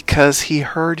because he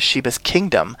heard Sheba's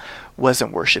kingdom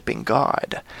wasn't worshiping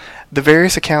God. The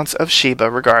various accounts of Sheba,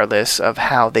 regardless of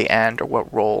how they end or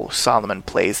what role Solomon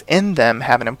plays in them,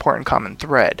 have an important common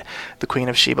thread. The Queen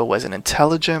of Sheba was an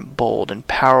intelligent, bold, and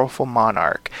powerful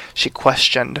monarch. She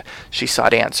questioned, she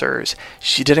sought answers.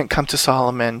 She didn't come to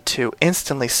Solomon to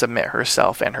instantly submit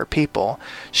herself and her people.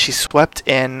 She swept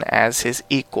in as his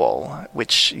equal,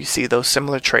 which you see those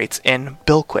similar traits in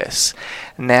Bilquis.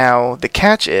 Now, the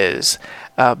catch is,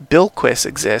 Bilquis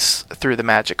exists through the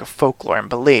magic of folklore and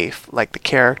belief, like the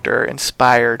character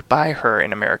inspired by her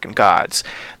in American Gods.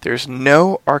 There's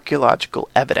no archaeological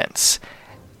evidence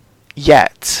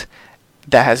yet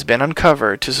that has been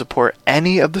uncovered to support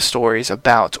any of the stories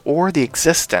about or the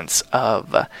existence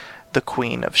of the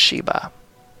Queen of Sheba.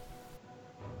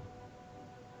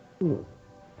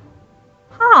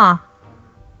 Huh.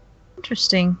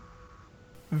 Interesting.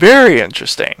 Very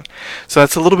interesting. So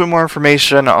that's a little bit more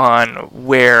information on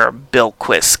where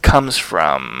Bilquis comes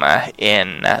from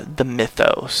in the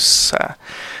mythos.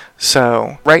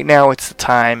 So right now it's the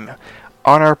time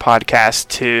on our podcast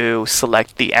to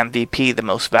select the MVP, the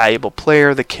most valuable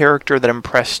player, the character that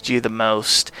impressed you the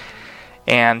most,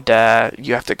 and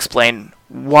you have to explain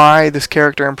why this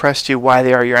character impressed you, why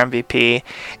they are your MVP.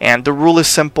 And the rule is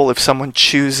simple. If someone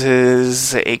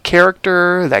chooses a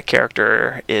character, that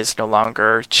character is no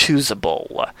longer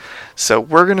choosable. So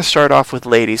we're going to start off with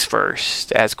ladies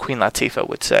first, as Queen Latifah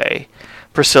would say.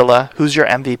 Priscilla, who's your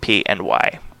MVP and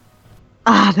why?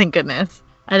 Ah, thank goodness.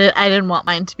 I didn't want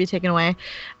mine to be taken away.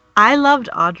 I loved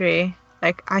Audrey.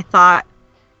 Like, I thought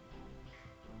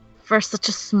for such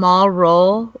a small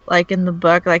role, like in the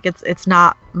book, like it's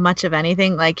not much of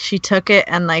anything. Like, she took it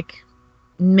and like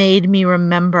made me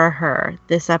remember her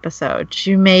this episode.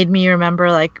 She made me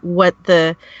remember like what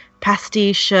the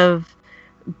pastiche of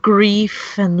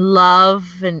grief and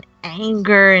love and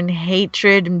anger and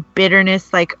hatred and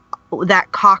bitterness, like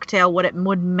that cocktail, what it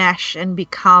would mesh and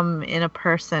become in a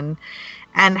person,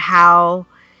 and how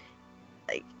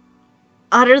like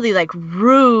utterly like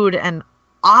rude and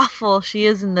awful she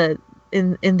is in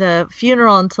the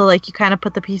funeral, until like you kind of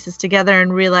put the pieces together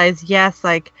and realize, yes,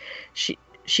 like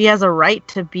she has a right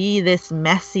to be this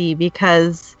messy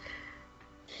because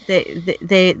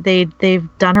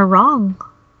they've done her wrong.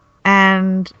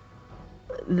 And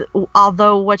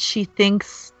although what she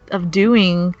thinks of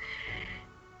doing,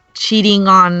 cheating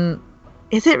on,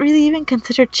 is it really even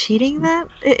considered cheating? That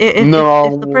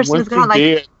if the person is gone,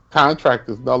 like, contract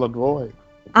is null and void.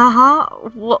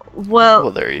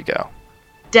 Well, there you go.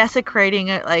 Desecrating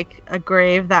a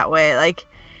grave that way, like,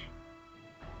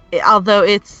 although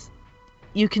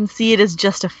you can see it as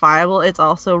justifiable, it's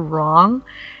also wrong.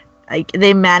 Like,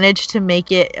 they managed to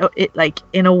make it like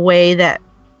in a way that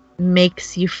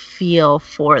makes you feel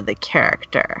for the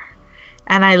character.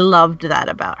 And I loved that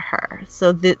about her.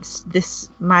 So this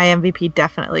my MVP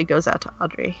definitely goes out to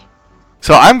Audrey.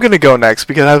 So I'm going to go next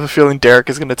because I have a feeling Derek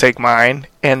is going to take mine,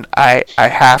 and I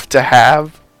have to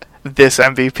have this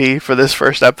MVP for this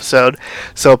first episode,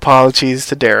 so apologies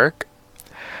to Derek.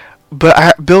 But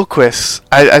Bilquis,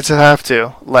 I just have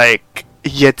to. Like,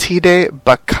 Yetide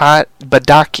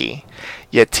Badaki.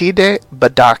 Yetide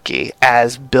Badaki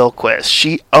as Bilquis.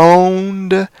 She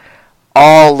owned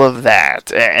all of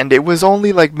that, and it was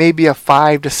only like maybe a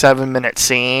 5 to 7 minute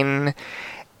scene,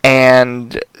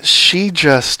 and she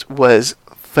just was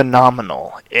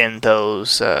phenomenal in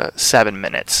those 7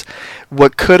 minutes.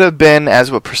 What could have been,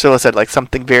 as what Priscilla said, like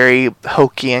something very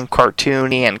hokey and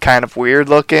cartoony and kind of weird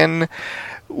looking,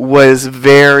 was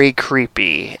very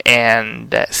creepy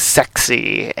and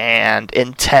sexy and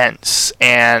intense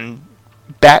and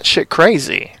batshit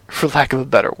crazy, for lack of a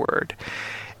better word.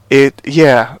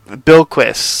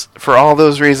 Bilquis, for all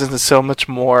those reasons and so much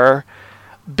more,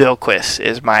 Bilquis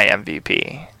is my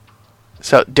MVP.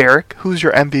 So, Derek, who's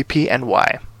your MVP and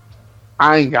why?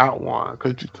 I ain't got one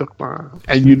because you took mine,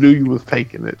 and you knew you was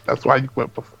taking it. That's why you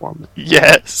went before me.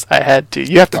 Yes, I had to.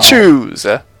 You have to choose.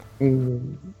 The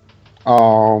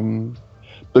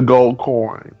gold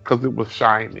coin, because it was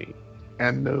shiny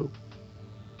and new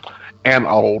and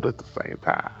old at the same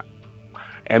time,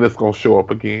 and it's gonna show up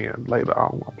again later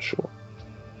on, I'm sure.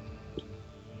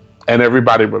 And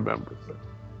everybody remembers it.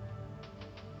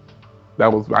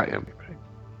 That was my MVP.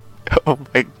 Oh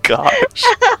my gosh.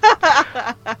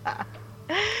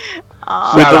 Shout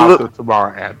out to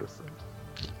Tamara Anderson.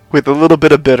 With a little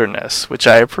bit of bitterness, which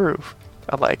I approve.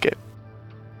 I like it.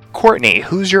 Courtney,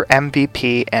 who's your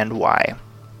MVP and why?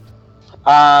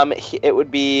 It would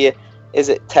be, is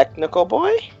it Technical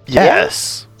Boy?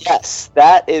 Yes. Yeah? Yes,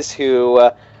 that is who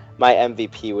my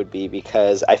MVP would be,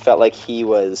 because I felt like he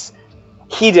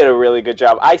did a really good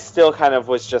job. I still kind of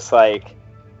was just like,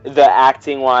 the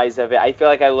acting wise of it, I feel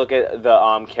like I look at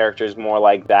the characters more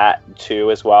like that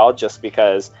too as well, just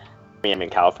because I'm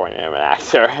in California, I'm an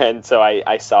actor, and so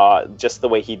I saw just the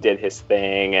way he did his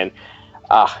thing, and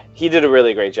he did a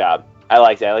really great job. I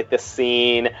liked it. I liked the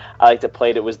scene. I liked it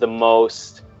played. It was the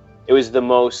most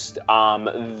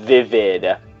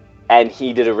vivid, and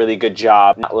he did a really good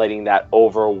job not letting that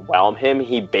overwhelm him.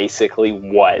 He basically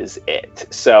was it.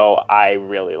 So I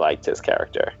really liked his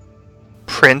character.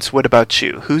 Prince, what about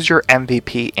you? Who's your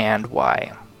MVP and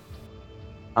why?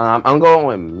 I'm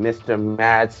going with Mr.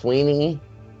 Mad Sweeney.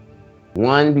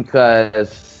 One,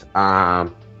 because I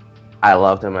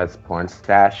loved him as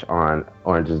Pornstache on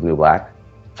Orange is the New Black.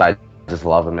 So I just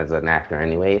love him as an actor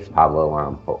anyways, Pablo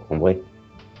Homeboy.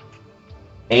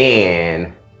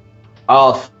 And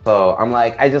also,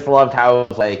 I just loved how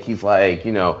he's like,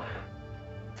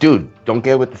 dude, don't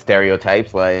get with the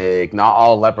stereotypes. Like, not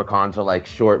all leprechauns are like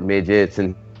short midgets,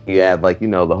 and he had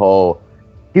the whole.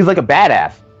 He's like a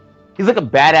badass. He's like a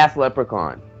badass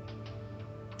leprechaun.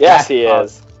 Yes, he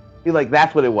is. He's like,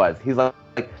 that's what it was. He's like,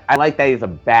 I like that he's a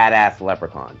badass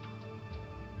leprechaun.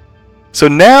 So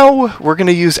now we're going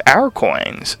to use our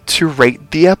coins to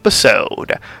rate the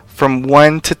episode from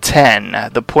 1 to 10.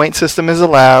 The point system is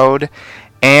allowed,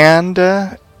 and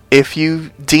if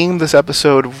you deem this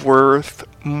episode worthy of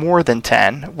more than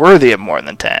 10,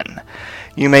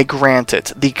 you may grant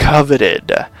it the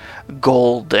coveted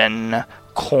golden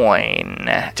coin.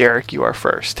 Derek, you are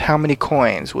first. How many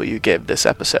coins will you give this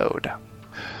episode?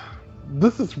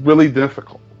 This is really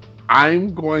difficult.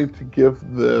 I'm going to give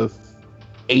this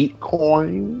 8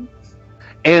 coins.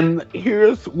 And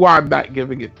here's why I'm not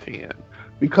giving it 10.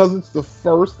 Because it's the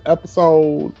first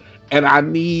episode, and I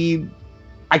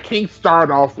can't start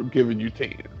off with giving you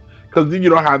 10. Because then you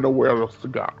don't have nowhere else to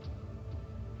go.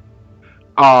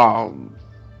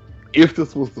 If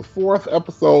this was the 4th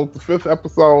episode, the 5th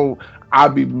episode,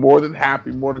 I'd be more than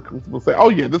happy, more than comfortable to say, oh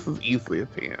yeah, this is easily a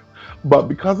 10. But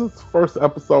because it's the first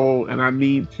episode, and I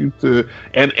need you to,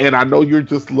 and I know you're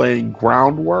just laying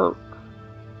groundwork,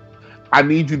 I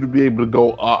need you to be able to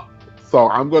go up. So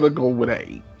I'm going to go with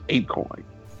 8 coins.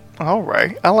 All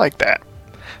right, I like that.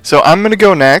 So I'm going to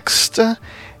go next.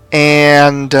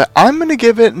 And I'm going to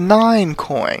give it 9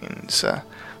 coins.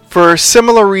 For a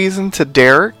similar reason to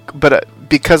Derek, but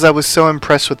because I was so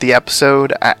impressed with the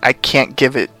episode, I can't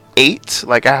give it 8.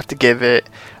 I have to give it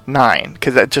 9,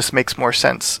 because that just makes more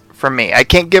sense for me. I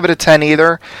can't give it a 10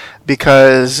 either,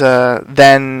 because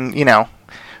then,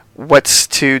 what's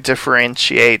to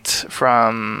differentiate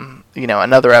from,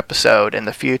 another episode in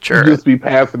the future? You just be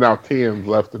passing out tens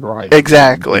left and right.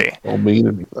 Exactly. Don't mean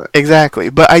anything. Exactly.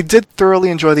 But I did thoroughly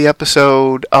enjoy the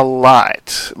episode a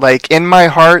lot. Like, in my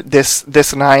heart,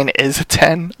 this 9 is a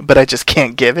 10, but I just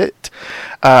can't give it.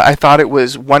 I thought it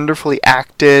was wonderfully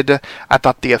acted. I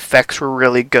thought the effects were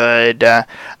really good.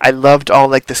 I loved all,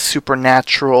 the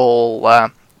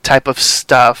supernatural type of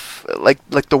stuff, like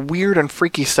the weird and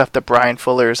freaky stuff that Brian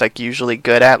Fuller is usually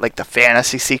good at, like the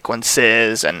fantasy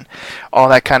sequences and all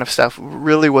that kind of stuff.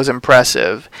 Really was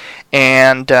impressive,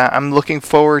 and I'm looking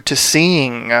forward to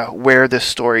seeing where this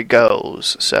story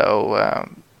goes. So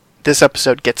this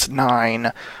episode gets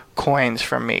 9 coins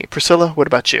from me. Priscilla, what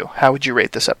about you? How would you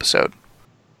rate this episode?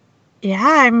 Yeah,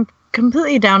 I'm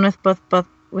completely down with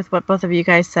with what both of you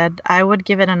guys said. I would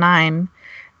give it a 9.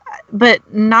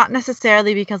 But not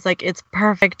necessarily because it's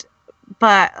perfect,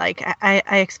 but I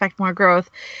expect more growth.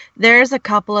 There's a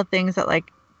couple of things that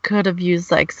could have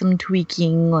used some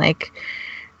tweaking.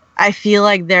 I feel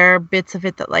like there are bits of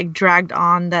it that dragged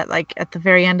on that at the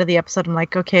very end of the episode I'm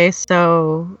okay,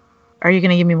 so are you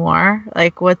gonna give me more?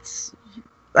 What's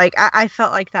I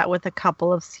felt like that with a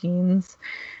couple of scenes.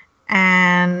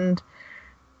 And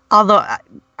although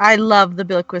I love the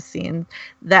Bilquis scene,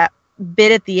 that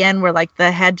bit at the end where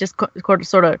the head just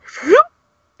sort of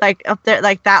up there,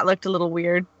 that looked a little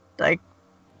weird.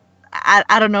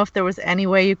 I don't know if there was any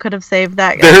way you could have saved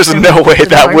that. There's no way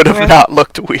that would have not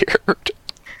looked weird.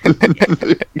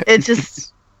 It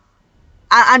just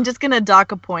I'm just gonna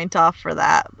dock a point off for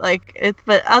that.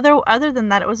 But other than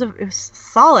that, it was a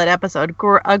solid episode,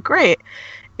 a great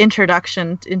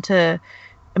introduction into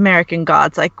American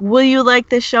Gods. Will you like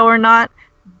this show or not?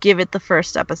 Give it the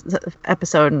first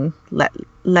episode and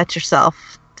let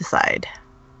yourself decide.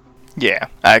 Yeah,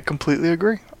 I completely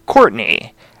agree.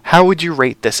 Courtney, how would you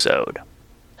rate this episode?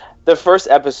 The first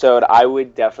episode, I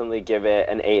would definitely give it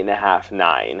an 8.5,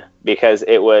 9, because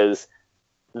it was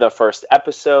the first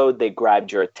episode. They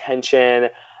grabbed your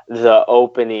attention. The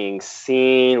opening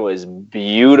scene was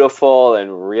beautiful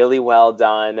and really well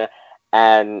done.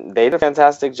 And they did a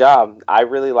fantastic job. I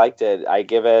really liked it. I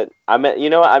give it... you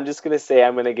know what? I'm just going to say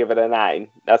I'm going to give it a 9.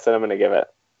 That's what I'm going to give it.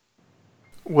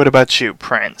 What about you,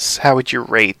 Prince? How would you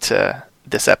rate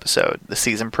this episode, the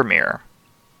season premiere?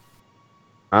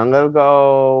 I'm going to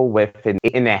go with an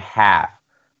 8.5.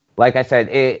 Like I said,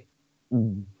 it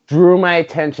drew my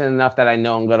attention enough that I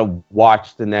know I'm going to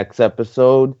watch the next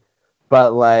episode.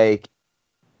 But,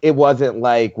 it wasn't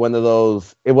one of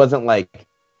those... It wasn't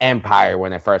Empire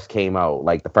when it first came out,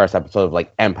 the first episode of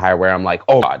Empire, where I'm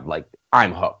oh god,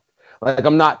 I'm hooked.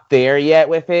 I'm not there yet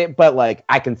with it, but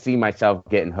I can see myself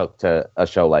getting hooked to a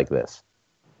show like this.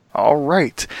 All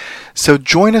right, so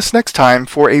join us next time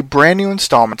for a brand new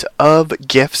installment of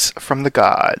Gifts from the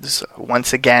Gods.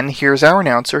 Once again, here's our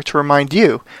announcer to remind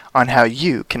you on how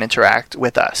you can interact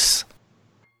with us.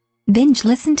 Binge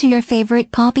listen to your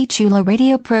favorite Poppy Chulo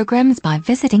Radio programs by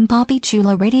visiting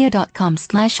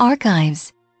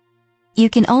poppychuloradio.com/archives. You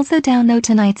can also download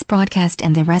tonight's broadcast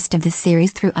and the rest of the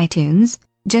series through iTunes.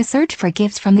 Just search for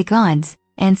Gifts from the Gods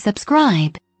and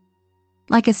subscribe.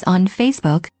 Like us on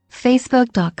Facebook,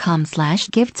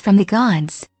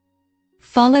 facebook.com/giftsfromthegods.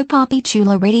 Follow Poppy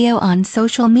Chulo Radio on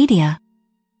social media.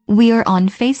 We are on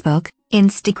Facebook,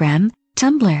 Instagram,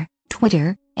 Tumblr,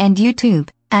 Twitter, and YouTube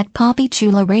at Poppy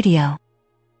Chulo Radio.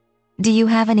 Do you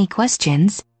have any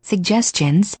questions,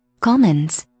 suggestions,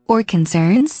 comments, or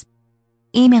concerns?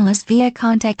 Email us via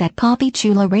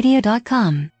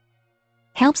contact@poppychuloradio.com.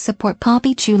 Help support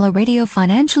Poppy Chulo Radio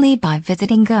financially by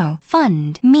visiting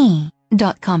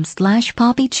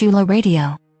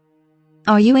gofundme.com/poppychuloradio.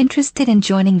 Are you interested in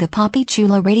joining the Poppy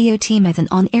Chulo Radio team as an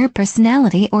on-air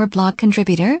personality or blog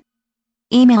contributor?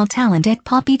 Email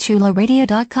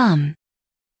talent@poppychuloradio.com.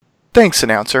 Thanks,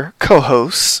 announcer.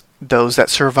 Co-hosts, those that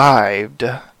survived.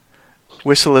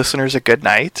 Wish the listeners a good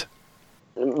night.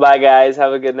 Bye, guys.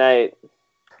 Have a good night.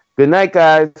 Good night,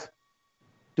 guys.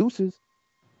 Deuces.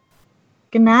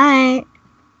 Good night.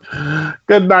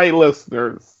 Good night,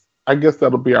 listeners. I guess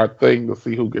that'll be our thing to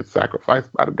see who gets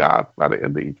sacrificed by the gods by the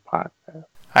end of each podcast.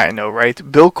 I know, right?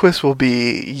 Bilquis will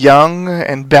be young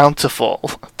and bountiful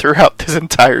throughout this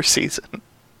entire season.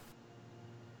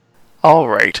 All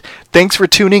right. Thanks for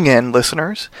tuning in,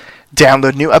 listeners.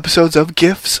 Download new episodes of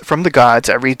Gifts from the Gods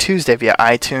every Tuesday via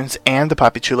iTunes and the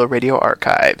Poppy Chulo Radio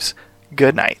archives.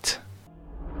 Good night.